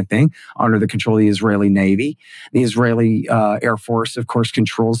this kind of thing, under the control of the Israeli Navy. The Israeli Air Force, of course,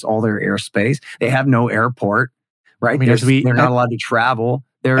 controls all their airspace. They have no airport, right? I mean, they're not allowed to travel.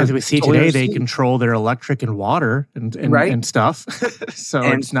 As we see today, they control their electric and water and stuff.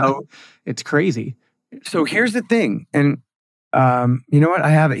 It's crazy. So here's the thing. And you know what? I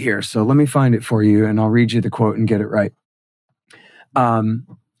have it here. So let me find it for you and I'll read you the quote and get it right.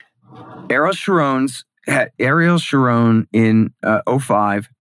 Ariel Sharon in 2005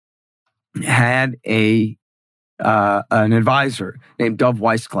 had an advisor named Dov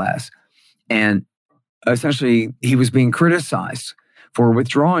Weissglass. And essentially he was being criticized for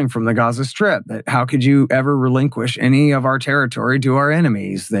withdrawing from the Gaza Strip. That how could you ever relinquish any of our territory to our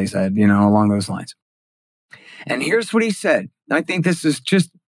enemies? They said, along those lines. And here's what he said. I think this is just,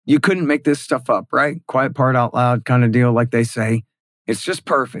 you couldn't make this stuff up, right? Quiet part out loud kind of deal, like they say. It's just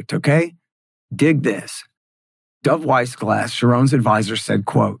perfect, okay? Dig this. Dov Weissglass, Sharon's advisor, said,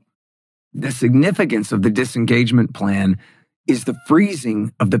 quote, "The significance of the disengagement plan is the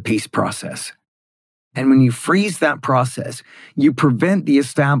freezing of the peace process. And when you freeze that process, you prevent the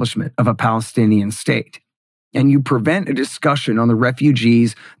establishment of a Palestinian state. And you prevent a discussion on the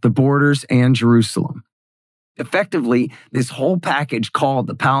refugees, the borders, and Jerusalem. Effectively, this whole package called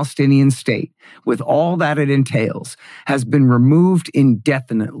the Palestinian state, with all that it entails, has been removed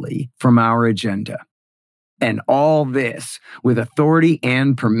indefinitely from our agenda. And all this with authority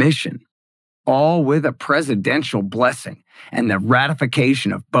and permission, all with a presidential blessing and the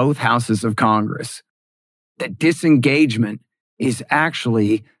ratification of both houses of Congress. The disengagement is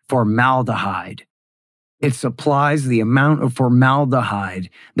actually formaldehyde. It supplies the amount of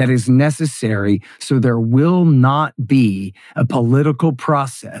formaldehyde that is necessary so there will not be a political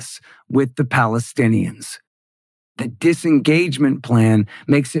process with the Palestinians. The disengagement plan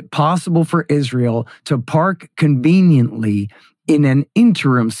makes it possible for Israel to park conveniently in an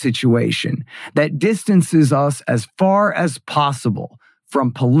interim situation that distances us as far as possible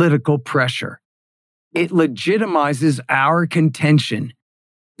from political pressure. It legitimizes our contention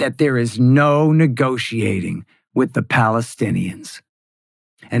that there is no negotiating with the Palestinians.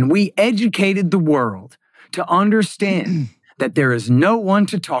 And we educated the world to understand that there is no one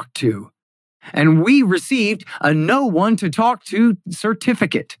to talk to. And we received a no one to talk to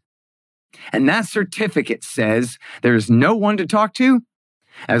certificate. And that certificate says there is no one to talk to.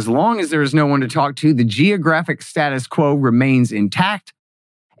 As long as there is no one to talk to, the geographic status quo remains intact.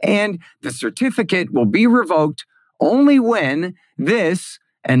 And the certificate will be revoked only when this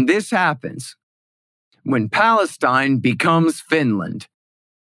happens. When Palestine becomes Finland.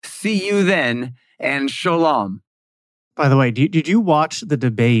 See you then, and shalom. By the way, did you watch the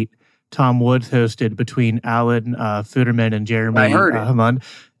debate Tom Woods hosted between Alan Fuderman and Jeremy Hammond?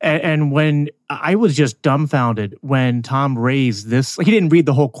 And when I was just dumbfounded when Tom raised this, he didn't read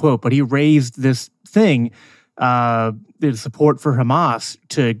the whole quote, but he raised this thing, the support for Hamas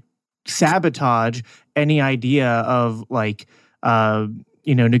to sabotage any idea of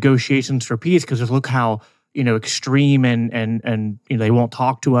negotiations for peace, because just look how extreme and they won't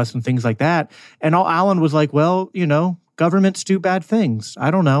talk to us and things like that. And all Alan was like, well, governments do bad things.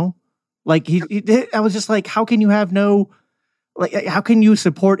 I don't know. I was just like, how can you have how can you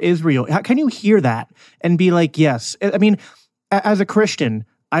support Israel? How can you hear that and be like, yes? I mean, as a Christian,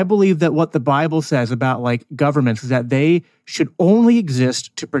 I believe that what the Bible says about governments is that they should only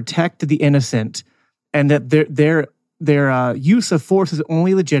exist to protect the innocent, and that their use of force is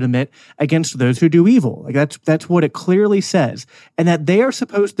only legitimate against those who do evil. That's what it clearly says. And that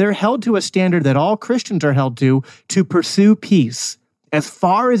they're held to a standard that all Christians are held to pursue peace as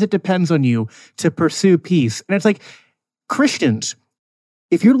far as it depends on you to pursue peace. And it's like, Christians,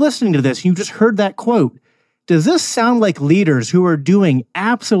 if you're listening to this and you just heard that quote, does this sound like leaders who are doing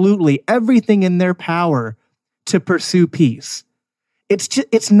absolutely everything in their power to pursue peace?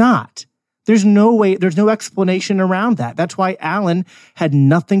 It's not. There's no way, there's no explanation around that. That's why Alan had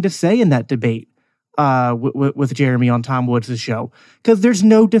nothing to say in that debate with Jeremy on Tom Woods' show, because there's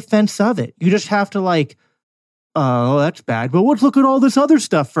no defense of it. You just have to oh, that's bad, but let's look at all this other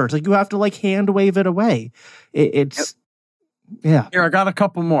stuff first. You have to hand wave it away. Yeah. Here, I got a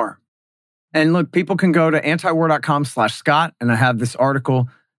couple more. And look, people can go to antiwar.com/Scott, and I have this article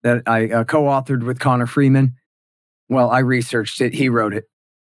that I co-authored with Connor Freeman. Well, I researched it. He wrote it.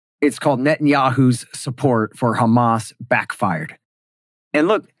 It's called Netanyahu's support for Hamas backfired. And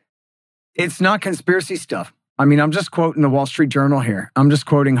look, it's not conspiracy stuff. I mean, I'm just quoting the Wall Street Journal here. I'm just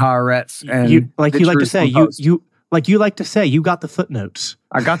quoting Haaretz. And you like to say, you got the footnotes.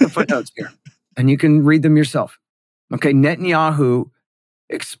 I got the footnotes here, and you can read them yourself. Okay, Netanyahu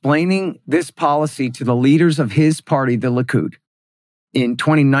explaining this policy to the leaders of his party, the Likud, in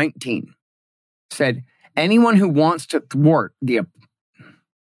 2019, said, anyone who wants to thwart I'm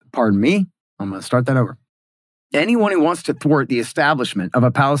going to start that over. Anyone who wants to thwart the establishment of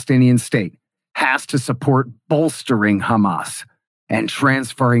a Palestinian state has to support bolstering Hamas and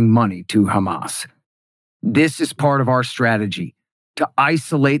transferring money to Hamas. This is part of our strategy to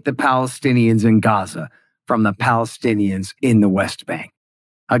isolate the Palestinians in Gaza from the Palestinians in the West Bank.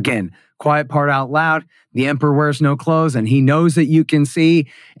 Again, quiet part out loud. The emperor wears no clothes, and he knows that you can see,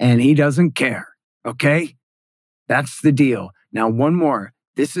 and he doesn't care. Okay? That's the deal. Now, one more.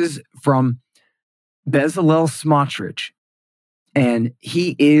 This is from Bezalel Smotrich, and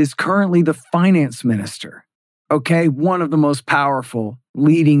he is currently the finance minister. Okay? One of the most powerful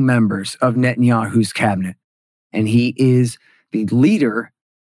leading members of Netanyahu's cabinet. And he is the leader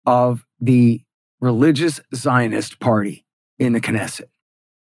of the religious Zionist party in the Knesset.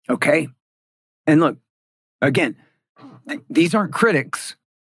 Okay? And look, again, these aren't critics.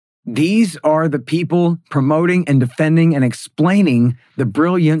 These are the people promoting and defending and explaining the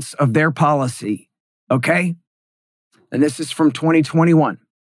brilliance of their policy. Okay? And this is from 2021.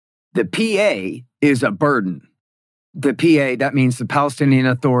 The PA is a burden. The PA, that means the Palestinian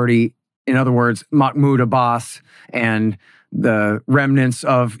Authority, in other words, Mahmoud Abbas and the remnants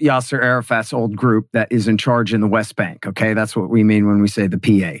of Yasser Arafat's old group that is in charge in the West Bank. Okay? That's what we mean when we say the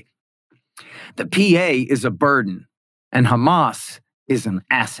PA. The PA is a burden, and Hamas is an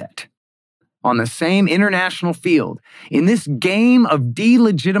asset. On the same international field, in this game of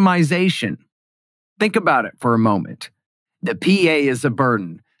delegitimization, think about it for a moment. The PA is a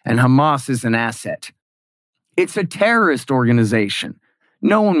burden, and Hamas is an asset. It's a terrorist organization.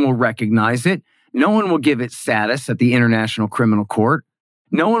 No one will recognize it. No one will give it status at the International Criminal Court.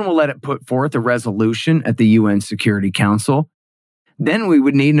 No one will let it put forth a resolution at the UN Security Council. Then we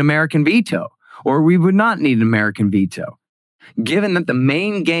would need an American veto, or we would not need an American veto. given that the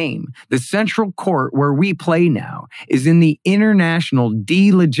main game, the central court where we play now, is in the international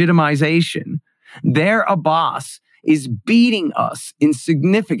delegitimization, their Abbas is beating us in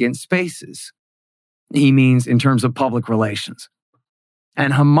significant spaces. He means in terms of public relations.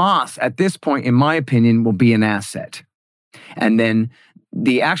 And Hamas, at this point, in my opinion, will be an asset. And then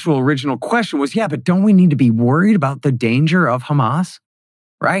the actual original question was, yeah, but don't we need to be worried about the danger of Hamas?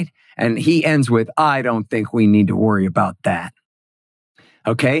 Right? And he ends with, I don't think we need to worry about that.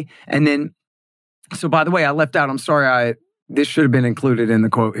 Okay? And then, so by the way, I left out, I'm sorry, this should have been included in the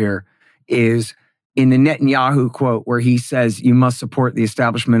quote here, is in the Netanyahu quote where he says, you must support the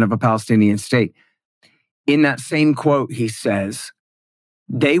establishment of a Palestinian state. In that same quote, he says,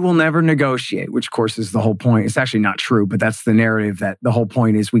 they will never negotiate, which of course is the whole point. It's actually not true, but that's the narrative, that the whole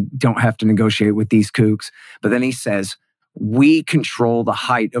point is we don't have to negotiate with these kooks. But then he says, we control the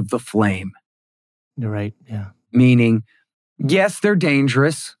height of the flame. You're right, yeah. Meaning, yes, they're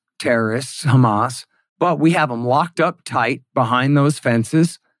dangerous, terrorists, Hamas, but we have them locked up tight behind those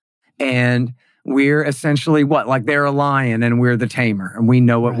fences. And we're essentially what? Like they're a lion and we're the tamer and we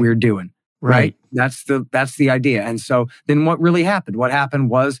know what we're doing. Right. That's the idea. And so then what really happened? What happened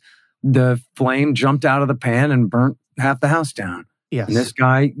was the flame jumped out of the pan and burnt half the house down. Yes. And this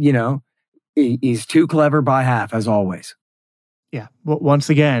guy, he's too clever by half, as always. Yeah. Well, once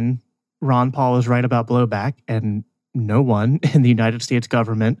again, Ron Paul is right about blowback, and no one in the United States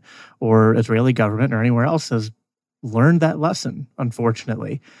government or Israeli government or anywhere else has learned that lesson,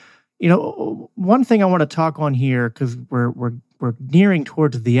 unfortunately. One thing I want to talk on here, because we're nearing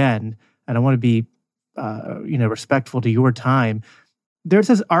towards the end, and I want to be, respectful to your time. There's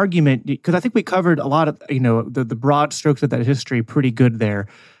this argument, because I think we covered a lot of, the broad strokes of that history pretty good there.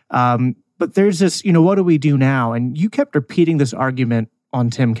 But there's this, what do we do now? And you kept repeating this argument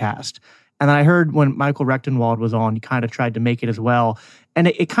on Timcast. And I heard when Michael Rechtenwald was on, he kind of tried to make it as well. And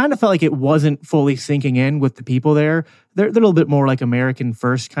it kind of felt like it wasn't fully sinking in with the people there. They're a little bit more like American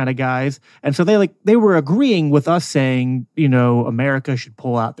first kind of guys. And so they were agreeing with us saying, America should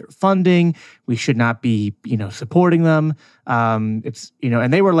pull out their funding. We should not be, supporting them. And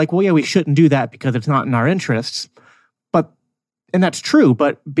they were like, well, yeah, we shouldn't do that because it's not in our interests. And that's true.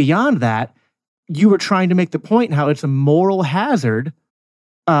 But beyond that, you were trying to make the point how it's a moral hazard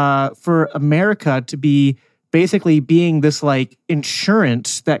for America to be basically being this like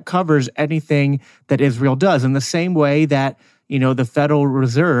insurance that covers anything that Israel does, in the same way that, the Federal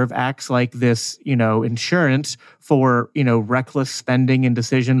Reserve acts like this, insurance for, reckless spending and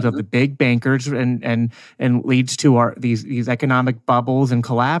decisions of the big bankers and leads to these economic bubbles and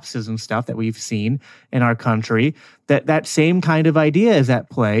collapses and stuff that we've seen in our country. That same kind of idea is at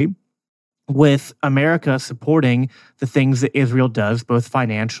play with America supporting the things that Israel does, both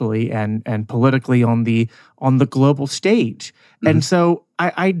financially and politically on the global stage. Mm-hmm. And so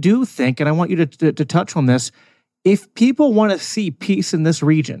I do think, and I want you to touch on this, if people want to see peace in this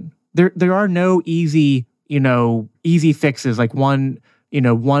region, there are no easy fixes, like one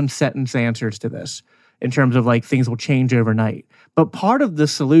sentence answers to this in terms of like things will change overnight. But part of the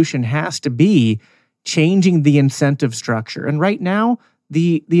solution has to be changing the incentive structure. And right now,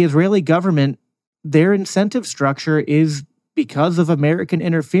 the Israeli government, their incentive structure is because of American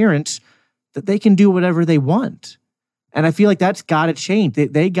interference that they can do whatever they want. And I feel like that's got to change.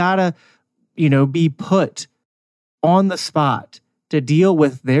 They got to, be put on the spot to deal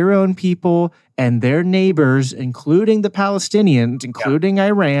with their own people and their neighbors, including the Palestinians, including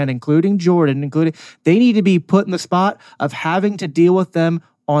Iran, including Jordan, they need to be put in the spot of having to deal with them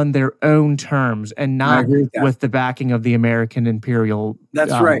on their own terms and not with the backing of the American imperial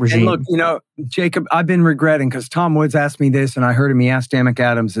regime. And look, Jacob, I've been regretting, because Tom Woods asked me this, and I heard him, he asked Dan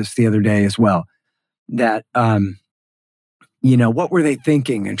McAdams this the other day as well, that, what were they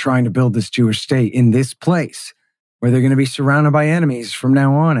thinking in trying to build this Jewish state in this place where they're going to be surrounded by enemies from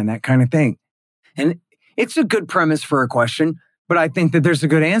now on and that kind of thing? And it's a good premise for a question, but I think that there's a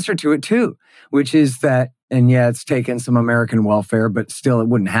good answer to it too, which is that, and yeah, it's taken some American welfare, but still it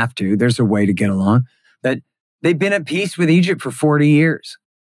wouldn't have to. There's a way to get along. That they've been at peace with Egypt for 40 years.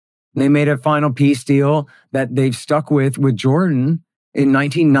 They made a final peace deal that they've stuck with Jordan in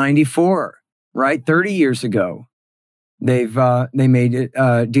 1994, right? 30 years ago. They made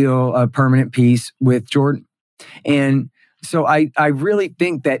a permanent peace with Jordan. And so I really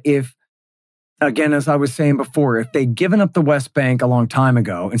think that if, again, as I was saying before, if they'd given up the West Bank a long time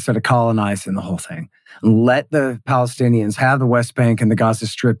ago instead of colonizing the whole thing, let the Palestinians have the West Bank and the Gaza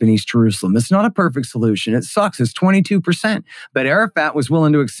Strip in East Jerusalem. It's not a perfect solution. It sucks. It's 22%. But Arafat was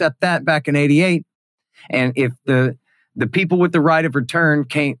willing to accept that back in 88. And if the the people with the right of return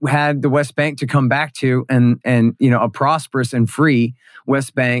had the West Bank to come back to, and a prosperous and free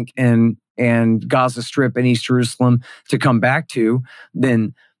West Bank and Gaza Strip and East Jerusalem to come back to,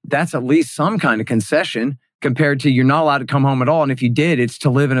 then that's at least some kind of concession compared to you're not allowed to come home at all. And if you did, it's to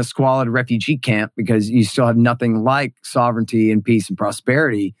live in a squalid refugee camp because you still have nothing like sovereignty and peace and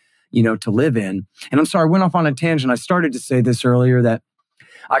prosperity, to live in. And I'm sorry, I went off on a tangent. I started to say this earlier that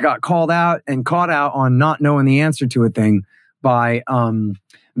I got called out and caught out on not knowing the answer to a thing by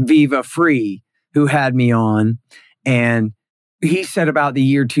Viva Free, who had me on. And he said about the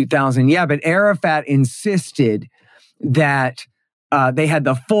year 2000, yeah, but Arafat insisted that they had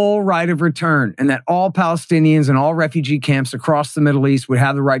the full right of return and that all Palestinians and all refugee camps across the Middle East would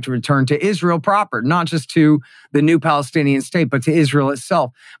have the right to return to Israel proper, not just to the new Palestinian state, but to Israel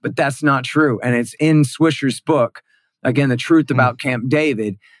itself. But that's not true. And it's in Swisher's book. Again, the truth about Camp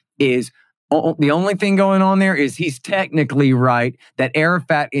David is the only thing going on there is he's technically right that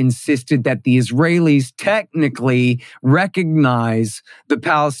Arafat insisted that the Israelis technically recognize the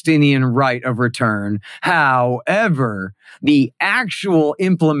Palestinian right of return. However, the actual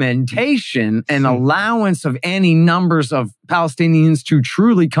implementation and allowance of any numbers of Palestinians to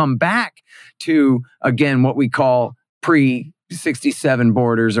truly come back to, again, what we call pre-67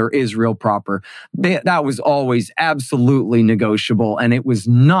 borders or Israel proper, that was always absolutely negotiable, and it was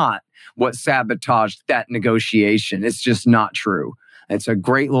not what sabotaged that negotiation. It's just not true. It's a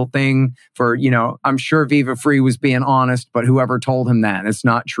great little thing for, I'm sure Viva Free was being honest, but whoever told him that, it's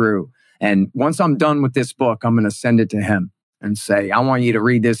not true. And once I'm done with this book, I'm going to send it to him and say, I want you to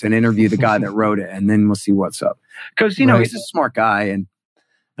read this and interview the guy that wrote it, and then we'll see what's up. Because, he's a smart guy, and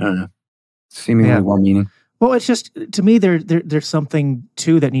I don't know, seemingly well-meaning. Well, it's just, to me, there's something,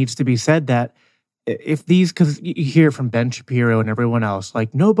 too, that needs to be said that if these, because you hear from Ben Shapiro and everyone else,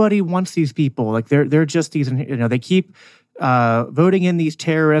 like, nobody wants these people. Like, they're just these, they keep voting in these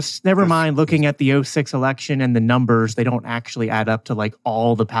terrorists. Never mind looking at the 06 election and the numbers. They don't actually add up to, like,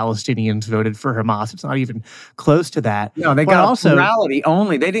 all the Palestinians voted for Hamas. It's not even close to that. No, they got a plurality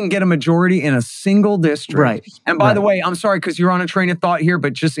only. They didn't get a majority in a single district. Right. And by the way, I'm sorry, because you're on a train of thought here,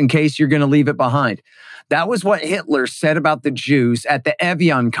 but just in case you're going to leave it behind. That was what Hitler said about the Jews at the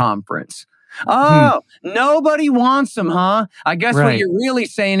Evian conference. Oh, nobody wants them, huh? I guess what you're really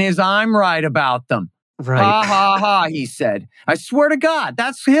saying is I'm right about them. Right. Ha, ha, ha, he said. I swear to God,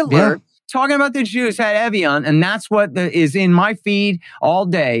 that's Hitler talking about the Jews at Evian, and that's what is in my feed all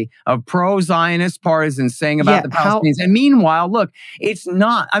day of pro-Zionist partisans saying about the Palestinians. And meanwhile, look, it's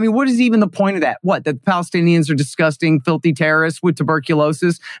not. I mean, what is even the point of that? What, that the Palestinians are disgusting, filthy terrorists with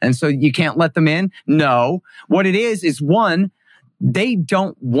tuberculosis, and so you can't let them in? No. What it is one, they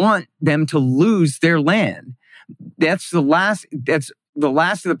don't want them to lose their land. That's the last of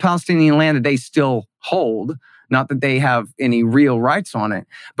the Palestinian land that they still hold. Not that they have any real rights on it,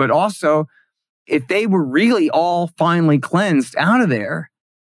 but also if they were really all finally cleansed out of there,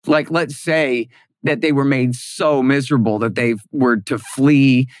 like let's say that they were made so miserable that they were to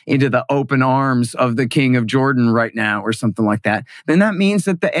flee into the open arms of the king of Jordan right now or something like that, then that means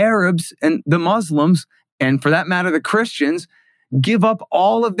that the Arabs and the Muslims, and for that matter, the Christians, give up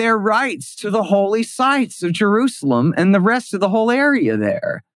all of their rights to the holy sites of Jerusalem and the rest of the whole area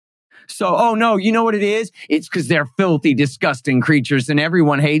there. So, oh no, you know what it is? It's because they're filthy, disgusting creatures and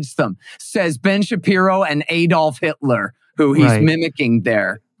everyone hates them, says Ben Shapiro and Adolf Hitler, who he's mimicking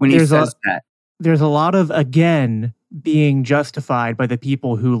there when he says that. There's a lot of, again, being justified by the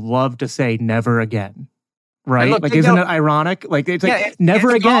people who love to say never again, right? Look, like, isn't it ironic? Like, it's like never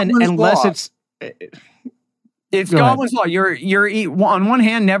again unless it's... It's Godwin's law. You're on one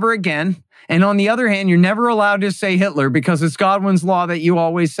hand, never again. And on the other hand, you're never allowed to say Hitler because it's Godwin's law that you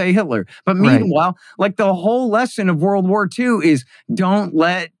always say Hitler. But meanwhile, like the whole lesson of World War II is don't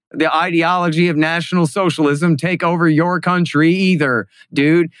let the ideology of National Socialism take over your country either,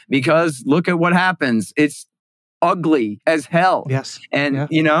 dude, because look at what happens. It's ugly as hell. Yes. And, I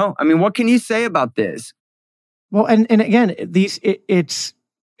mean, what can you say about this? Well, and again, it's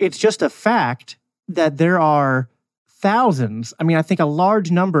just a fact that there are thousands, I think a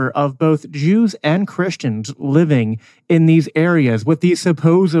large number of both Jews and Christians living in these areas with these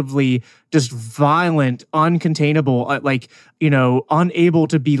supposedly just violent, uncontainable, unable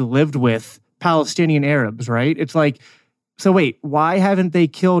to be lived with Palestinian Arabs, right? It's like, so wait, why haven't they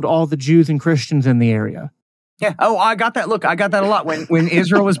killed all the Jews and Christians in the area? Yeah. Oh, I got that. Look, I got that a lot. When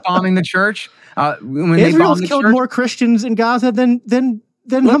Israel was bombing the church, when Israel's killed more Christians in Gaza than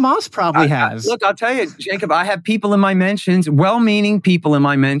Hamas probably has. Look, I'll tell you, Jacob, I have people in my mentions, well-meaning people in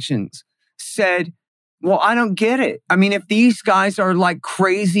my mentions, said, Well, I don't get it. I mean, if these guys are like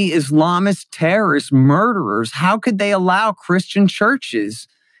crazy Islamist terrorists, murderers, how could they allow Christian churches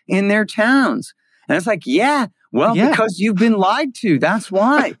in their towns? And it's like, because you've been lied to. That's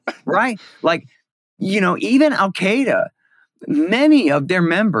why, right? Like, even Al-Qaeda, many of their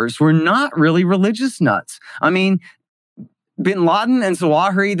members were not really religious nuts. I mean, Bin Laden and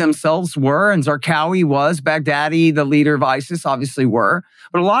Zawahiri themselves were, and Zarqawi was, Baghdadi, the leader of ISIS, obviously were.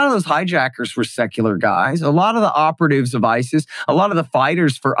 But a lot of those hijackers were secular guys. A lot of the operatives of ISIS, a lot of the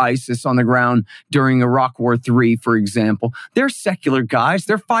fighters for ISIS on the ground during Iraq War III, for example, they're secular guys.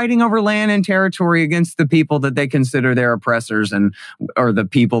 They're fighting over land and territory against the people that they consider their oppressors or the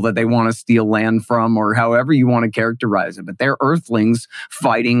people that they want to steal land from, or however you want to characterize it. But they're earthlings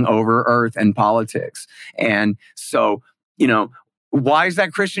fighting over earth and politics. And so, why is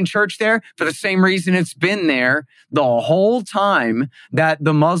that Christian church there? For the same reason it's been there the whole time that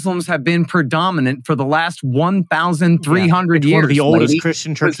the Muslims have been predominant for the last 1,300 years. One of the oldest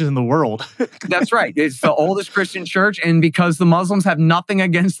Christian churches in the world. That's right. It's the oldest Christian church. And because the Muslims have nothing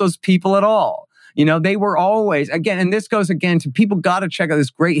against those people at all. They were always, again, and this goes again to people got to check out this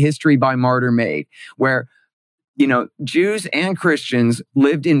great history by Martyr Made, where, Jews and Christians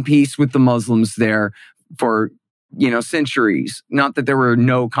lived in peace with the Muslims there for centuries. Not that there were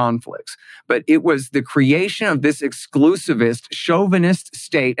no conflicts, but it was the creation of this exclusivist, chauvinist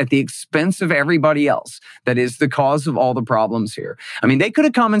state at the expense of everybody else that is the cause of all the problems here. I mean, they could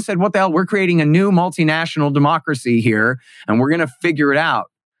have come and said, what the hell, we're creating a new multinational democracy here, and we're going to figure it out,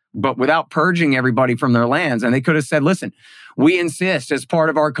 but without purging everybody from their lands. And they could have said, listen, we insist as part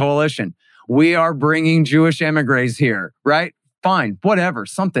of our coalition, we are bringing Jewish emigres here, right? Fine, whatever,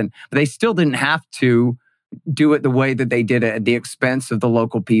 something. But they still didn't have to do it the way that they did it at the expense of the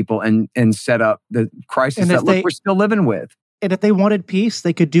local people and set up the crisis that we're still living with. And if they wanted peace,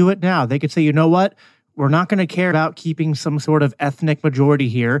 they could do it now. They could say, you know what? We're not going to care about keeping some sort of ethnic majority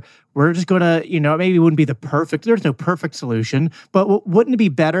here. We're just going to, maybe it wouldn't be there's no perfect solution, but wouldn't it be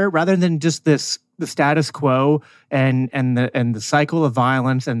better rather than just the status quo and the cycle of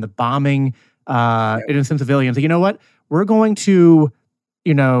violence and the bombing innocent civilians? You know what? We're going to,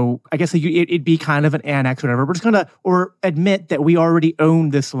 I guess it'd be kind of an annex or whatever. We're just going to, or admit that we already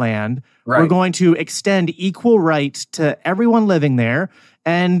own this land. Right. We're going to extend equal rights to everyone living there.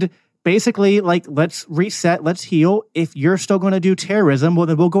 And basically, let's reset, let's heal. If you're still going to do terrorism, well,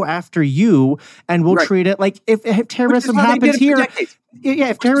 then we'll go after you and we'll treat it like if terrorism happens here.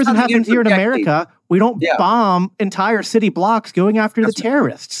 If terrorism happens here in America, we don't bomb entire city blocks going after the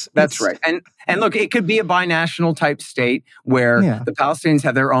terrorists. That's right. And look, it could be a binational type state where the Palestinians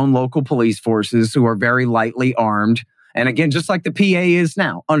have their own local police forces who are very lightly armed. And again, just like the PA is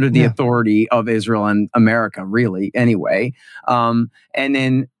now, under the authority of Israel and America, really, anyway. And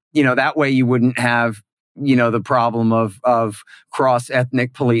then, that way you wouldn't have, the problem of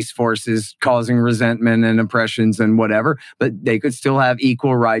cross-ethnic police forces causing resentment and oppressions and whatever, but they could still have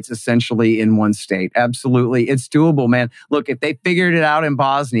equal rights essentially in one state. Absolutely. It's doable, man. Look, if they figured it out in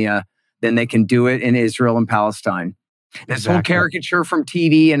Bosnia, then they can do it in Israel and Palestine. This whole caricature from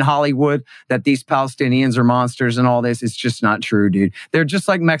TV and Hollywood that these Palestinians are monsters and all this, it's just not true, dude. They're just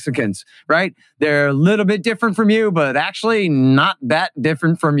like Mexicans, right? They're a little bit different from you, but actually not that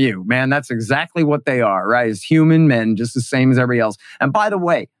different from you, man. That's exactly what they are, right? As human men, just the same as everybody else. And by the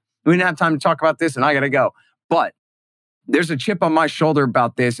way, we didn't have time to talk about this and I got to go, but there's a chip on my shoulder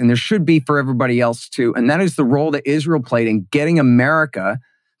about this, and there should be for everybody else too. And that is the role that Israel played in getting America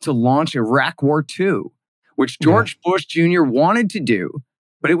to launch Iraq War II. Which George Bush Jr. wanted to do,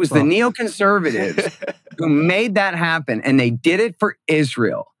 but it was the neoconservatives who made that happen, and they did it for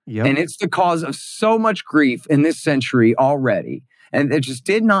Israel. Yep. And it's the cause of so much grief in this century already. And it just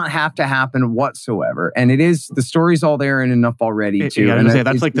did not have to happen whatsoever. And the story's all there and enough already, too.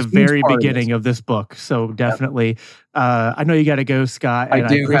 That's like the very beginning of this book. So definitely, I know you got to go, Scott, and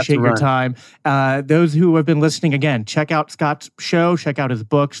I appreciate your time. Those who have been listening, again, check out Scott's show, check out his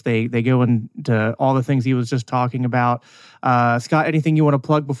books. They go into all the things he was just talking about. Scott, anything you want to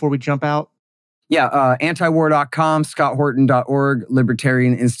plug before we jump out? Yeah, antiwar.com, scotthorton.org,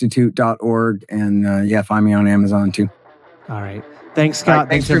 libertarianinstitute.org, and find me on Amazon, too. All right. Thanks, Scott. Right,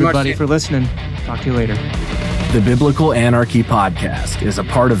 thanks everybody for listening. Talk to you later. The Biblical Anarchy Podcast is a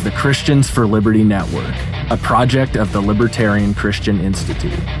part of the Christians for Liberty Network, a project of the Libertarian Christian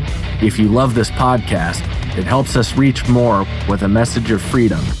Institute. If you love this podcast, it helps us reach more with a message of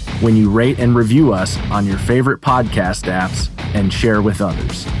freedom when you rate and review us on your favorite podcast apps and share with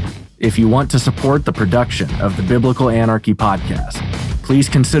others. If you want to support the production of the Biblical Anarchy Podcast, please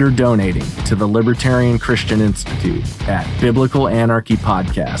consider donating to the Libertarian Christian Institute at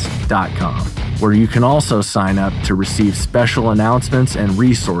biblicalanarchypodcast.com. where you can also sign up to receive special announcements and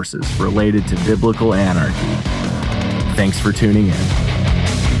resources related to biblical anarchy. Thanks for tuning in.